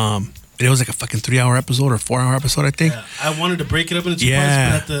 it was like a fucking 3-hour episode or 4-hour episode, I think. Yeah, I wanted to break it up into 2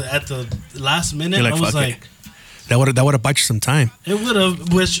 parts, but at the last minute, I was like. That would have bought you some time. It would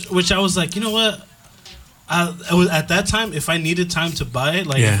have, which I was like, you know what? I was at that time. If I needed time to buy it,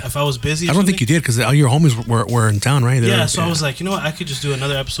 like if I was busy, I don't think you did because all your homies were in town, right? So I was like, you know what? I could just do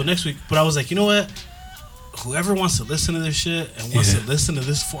another episode next week. But I was like, you know what? Whoever wants to listen to this shit and wants to listen to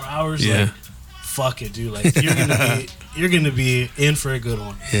this 4 hours, like, fuck it, dude. Like you're gonna be in for a good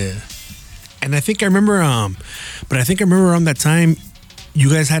one. Yeah. And I think I remember, around that time. You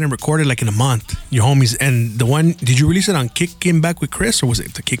guys hadn't recorded like in a month, your homies, and the one, did you release it on Kicking Back with Chris, or was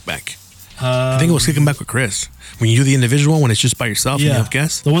it the Kickback? I think it was Kicking Back with Chris. When you do the individual one, it's just by yourself and you have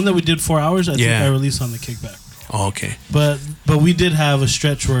guests? The one that we did 4 hours, I think I released on the Kickback. Oh, okay. But we did have a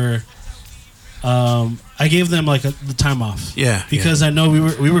stretch where I gave them like the time off. Yeah. Because I know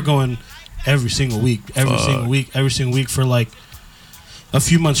we were going every single week for like a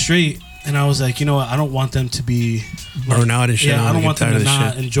few months straight. And I was like, you know what? I don't want them to be burn out and shit. Yeah, I don't want them to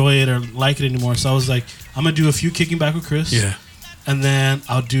not enjoy it or like it anymore. So I was like, I'm gonna do a few Kicking Back with Chris. Yeah. And then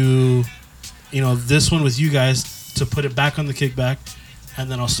I'll do, this one with you guys to put it back on the Kickback, and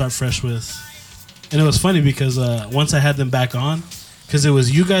then I'll start fresh with. And it was funny because once I had them back on, because it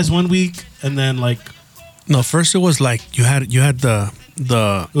was you guys 1 week, and then like No, first it was like you had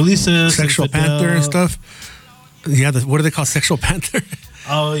the Ulysses, Sexual and Fidel. Panther and stuff. Yeah, what do they call Sexual Panther?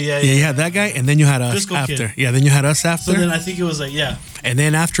 Oh yeah, Yeah, you had that guy, and then you had us Disco after. Kid. Yeah, then you had us after. So then I think it was like And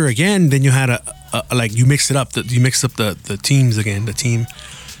then after again, then you had a like you mixed it up. You mixed up the teams again, the team,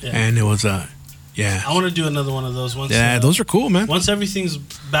 and it was yeah. I want to do another one of those once. Yeah, those are cool, man. Once everything's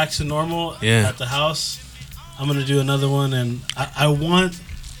back to normal at the house, I'm gonna do another one, and I want,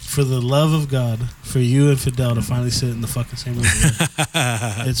 for the love of God, for you and Fidel to finally sit in the fucking same room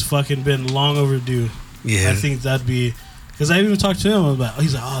again. It's fucking been long overdue. Yeah, I think that'd be, because I even talked to him about.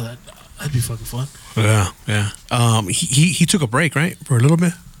 He's like, oh, that'd be fucking fun. Yeah. He took a break, right, for a little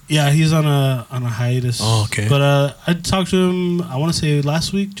bit. Yeah, he's on a hiatus. Oh, okay. But I talked to him, I want to say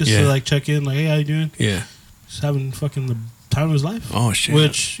last week, just to like check in, like, hey, how you doing? Yeah. Just having fucking the time of his life. Oh shit.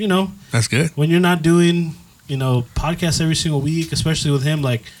 Which, that's good. when you're not doing, podcasts every single week, especially with him,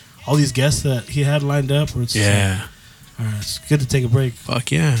 like all these guests that he had lined up, where it's like, all right, it's good to take a break.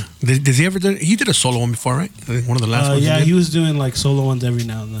 Fuck yeah. Does he ever do? He did a solo one before, right? I think one of the last ones. Yeah, he was doing like solo ones every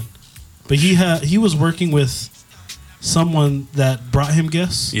now and then. But he was working with someone that brought him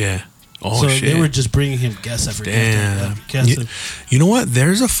guests. Yeah. Oh so shit. they were just bringing him guests after Damn. guest. You know what?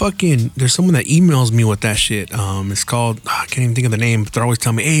 There's someone that emails me with that shit. It's called, I can't even think of the name, but they're always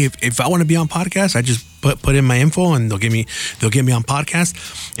telling me, hey, if I want to be on podcast, I just put in my info and they'll get me on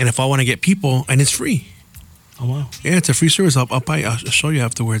podcast. And if I want to get people, and it's free. Oh wow. Yeah, it's a free service. I'll show you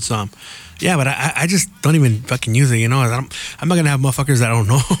afterwards. Yeah, but I just don't even fucking use it. I'm not gonna have motherfuckers that I don't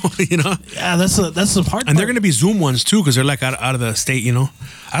know. Yeah, that's the part. And they're gonna be Zoom ones too, because they're like out of the state.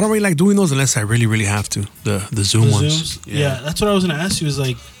 I don't really like doing those unless I really, really have to. The Zoom ones. Zooms? Yeah, that's what I was gonna ask you. Is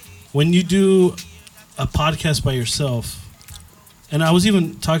like when you do a podcast by yourself, and I was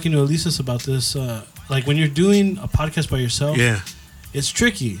even talking to Elises about this. Like when you're doing a podcast by yourself, it's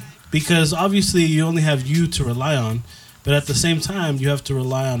tricky. Because obviously you only have you to rely on, but at the same time you have to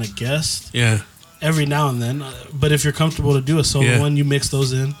rely on a guest. Yeah. Every now and then, but if you're comfortable to do a solo one, you mix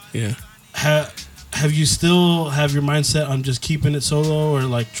those in. Yeah. Have you still have your mindset on just keeping it solo, or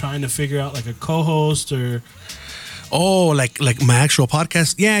like trying to figure out like a co-host or? Oh, like my actual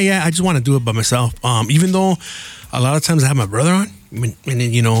podcast? Yeah. I just want to do it by myself. Even though a lot of times I have my brother on. And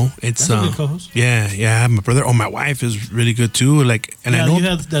then, it's that's a good co-host. Yeah, I have my brother. Oh, my wife is really good too. Like, and I know you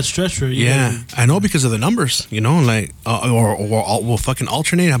have that stretch where I know because of the numbers. Like, or we'll fucking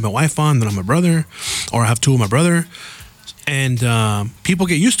alternate. I have my wife on, then I'm my brother, or I have two of my brother, and people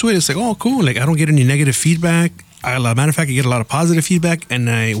get used to it. It's like, oh, cool. Like, I don't get any negative feedback. Matter of fact, I get a lot of positive feedback, and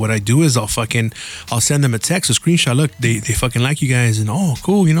what I do is I'll send them a text, a screenshot. Look, they fucking like you guys, and oh,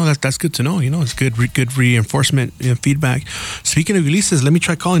 cool. That's good to know. It's good reinforcement feedback. Speaking of Ulysses, let me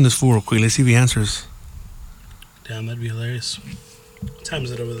try calling this fool real quick. Let's see if he answers. Damn, that'd be hilarious. What time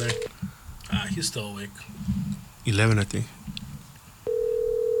is it over there? He's still awake. 11, I think.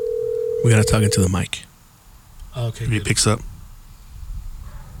 We gotta talk into the mic. Oh, okay. He picks up.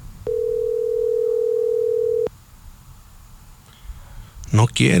 No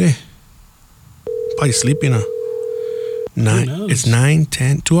quiere. Probably sleeping. It's 9,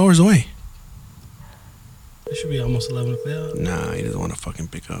 10, 2 hours away. It should be almost 11 o'clock. Nah, he doesn't want to fucking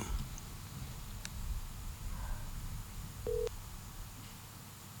pick up.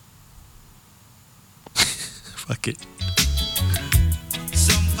 Fuck it.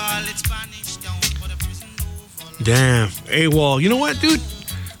 Damn. Hey, well, you know what, dude?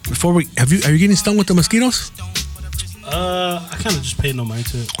 Before are you getting stung with the mosquitoes? I kind of just paid no mind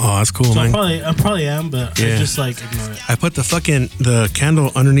to it. Oh, that's cool, So man. I probably am, but I just like ignore it. I put the candle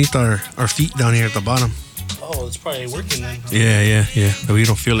underneath our feet down here at the bottom. Oh, it's probably working then. Yeah. But we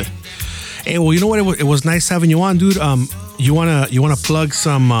don't feel it. Hey, well, you know what? It was nice having you on, dude. You wanna plug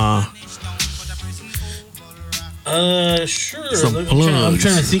some? Sure. Some I'm plugs.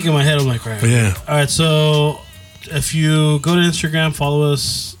 trying to think in my head. I'm like, right. Yeah. All right. So if you go to Instagram, follow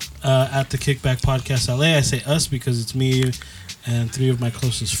us at the Kickback Podcast LA. I say us because it's me and three of my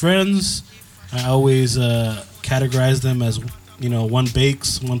closest friends. I always categorize them as, one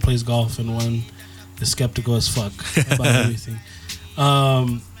bakes, one plays golf, and one is skeptical as fuck about everything.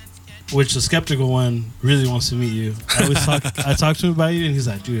 Which the skeptical one really wants to meet you. I talk to him about you, and he's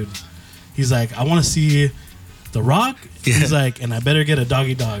like, dude, I want to see The Rock. Yeah. He's like, and I better get a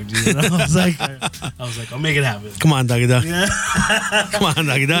doggy dog, dude. And I was like, I'll make it happen. Come on, doggy dog. Yeah. Come on,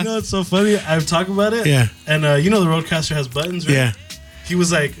 doggy dog. It's so funny. I've talked about it. Yeah. And the Roadcaster has buttons, right? Yeah. he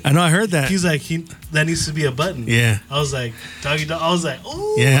was like, I know, I heard that. He's like, that needs to be a button. Yeah. I was like, doggy dog. I was like,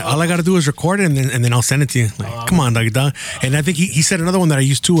 ooh. Yeah, all I gotta do is record it and then I'll send it to you. Like, come on, doggy dog. And I think he said another one that I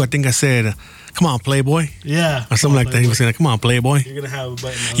used too. I think I said, come on, Playboy. Yeah. Or something like that. He was saying, come on, Playboy. You're gonna have a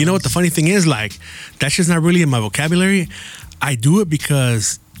button. You know what the funny thing is? Like, that's just not really in my vocabulary. I do it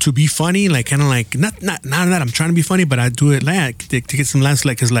because to be funny, like kind of like not that I'm trying to be funny, but I do it like to get some laughs,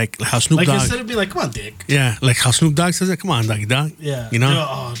 like cause like how Snoop like Dogg. instead of being like, come on, dick. Yeah, like how Snoop Dogg says it. Come on, doggy dog. Yeah. You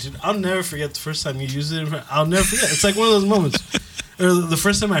know. Dude, I'll never forget the first time you used it. I'll never forget. It's like one of those moments. Or the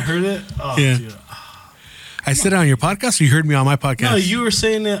first time I heard it. Oh, Yeah. dude. I said it on your podcast, or you heard me on my podcast? No, you were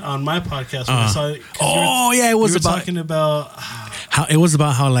saying it on my podcast when I saw it. Yeah, it was you were about talking about how it was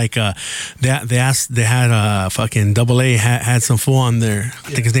about how like they had fucking AA had some fool on there. I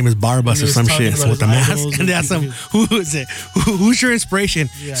think his name is Barbus or some shit. So with the mask, and they asked him, "Who is it? Who's your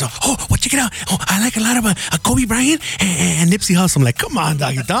inspiration?" Yeah. So, check it out. Oh, I like a lot of Kobe Bryant and Nipsey Hussle. I'm like, come on,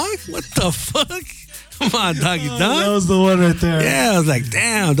 doggy dog. What the fuck? Come on, doggy dog. That was the one right there. Yeah, I was like,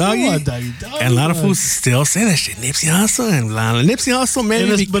 damn, doggy. Come on, doggy dog. And a lot of fools still say that shit. Nipsey Hussle and Nipsey Hussle,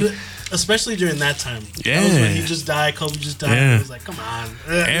 man. But especially during that time. Yeah. That was when he just died, Kobe just died. Yeah. It was like, come on.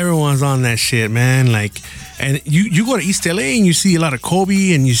 Everyone's on that shit, man. Like, and you go to East LA and you see a lot of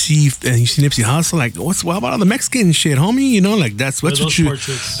Kobe and you see Nipsey Hussle. Like, what about all the Mexican shit, homie? You know, like that's what those you.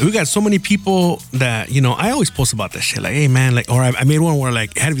 portraits. We got so many people that I always post about that shit. Like, hey man, like, or I made one where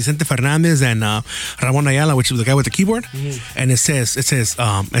like it had Vicente Fernandez and Ramon Ayala, which was the guy with the keyboard, and it says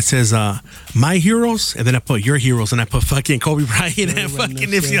my heroes, and then I put your heroes, and I put fucking Kobe Bryant and fucking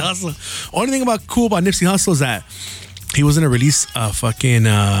Nipsey Hussle. Only thing cool about Nipsey Hussle is that he was going to release a fucking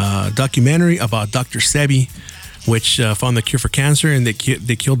documentary about Dr. Sebi, which found the cure for cancer, and they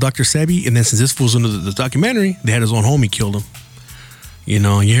killed Dr. Sebi. And then since this fool's into the documentary, they had his own homie killed him. You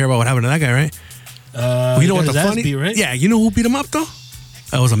know, you hear about what happened to that guy, right? You know what the funny? Beat, right? Yeah, you know who beat him up though?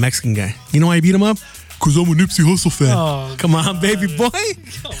 That was a Mexican guy. You know why he beat him up? Cause I'm a Nipsey Hussle fan. Oh, come on, baby boy.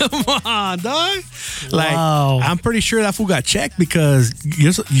 Come on, dog. Like, I'm pretty sure that fool got checked because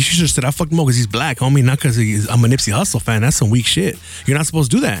you should have said I fucked him up because he's black, homie, not because I'm a Nipsey Hussle fan. That's some weak shit. You're not supposed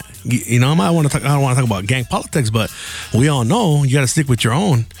to do that. You know, I don't want to talk about gang politics, but we all know you got to stick with your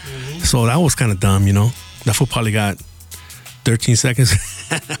own. So that was kind of dumb, you know. That fool probably got 13 seconds.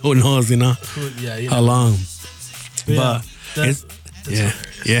 Who knows, you know? Yeah, how long? Yeah, but it's.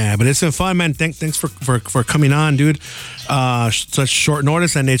 Yeah, but it's been fun, man. Thanks for coming on, dude. Such short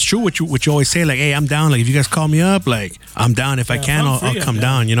notice, and it's true what you always say. Like, hey, I'm down. Like, if you guys call me up, like, I'm down. If I can, I'll come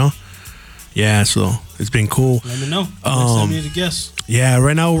down. You know. Yeah, so it's been cool. Let me know. Next time you need a guest. Yeah,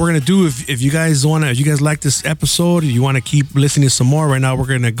 right now what we're gonna do, if you guys like this episode, if you want to keep listening to some more, right now we're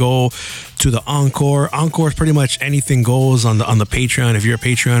gonna go to the encore. Encore is pretty much anything goes on the Patreon. If you're a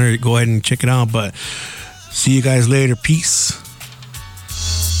Patreoner, go ahead and check it out. But see you guys later. Peace.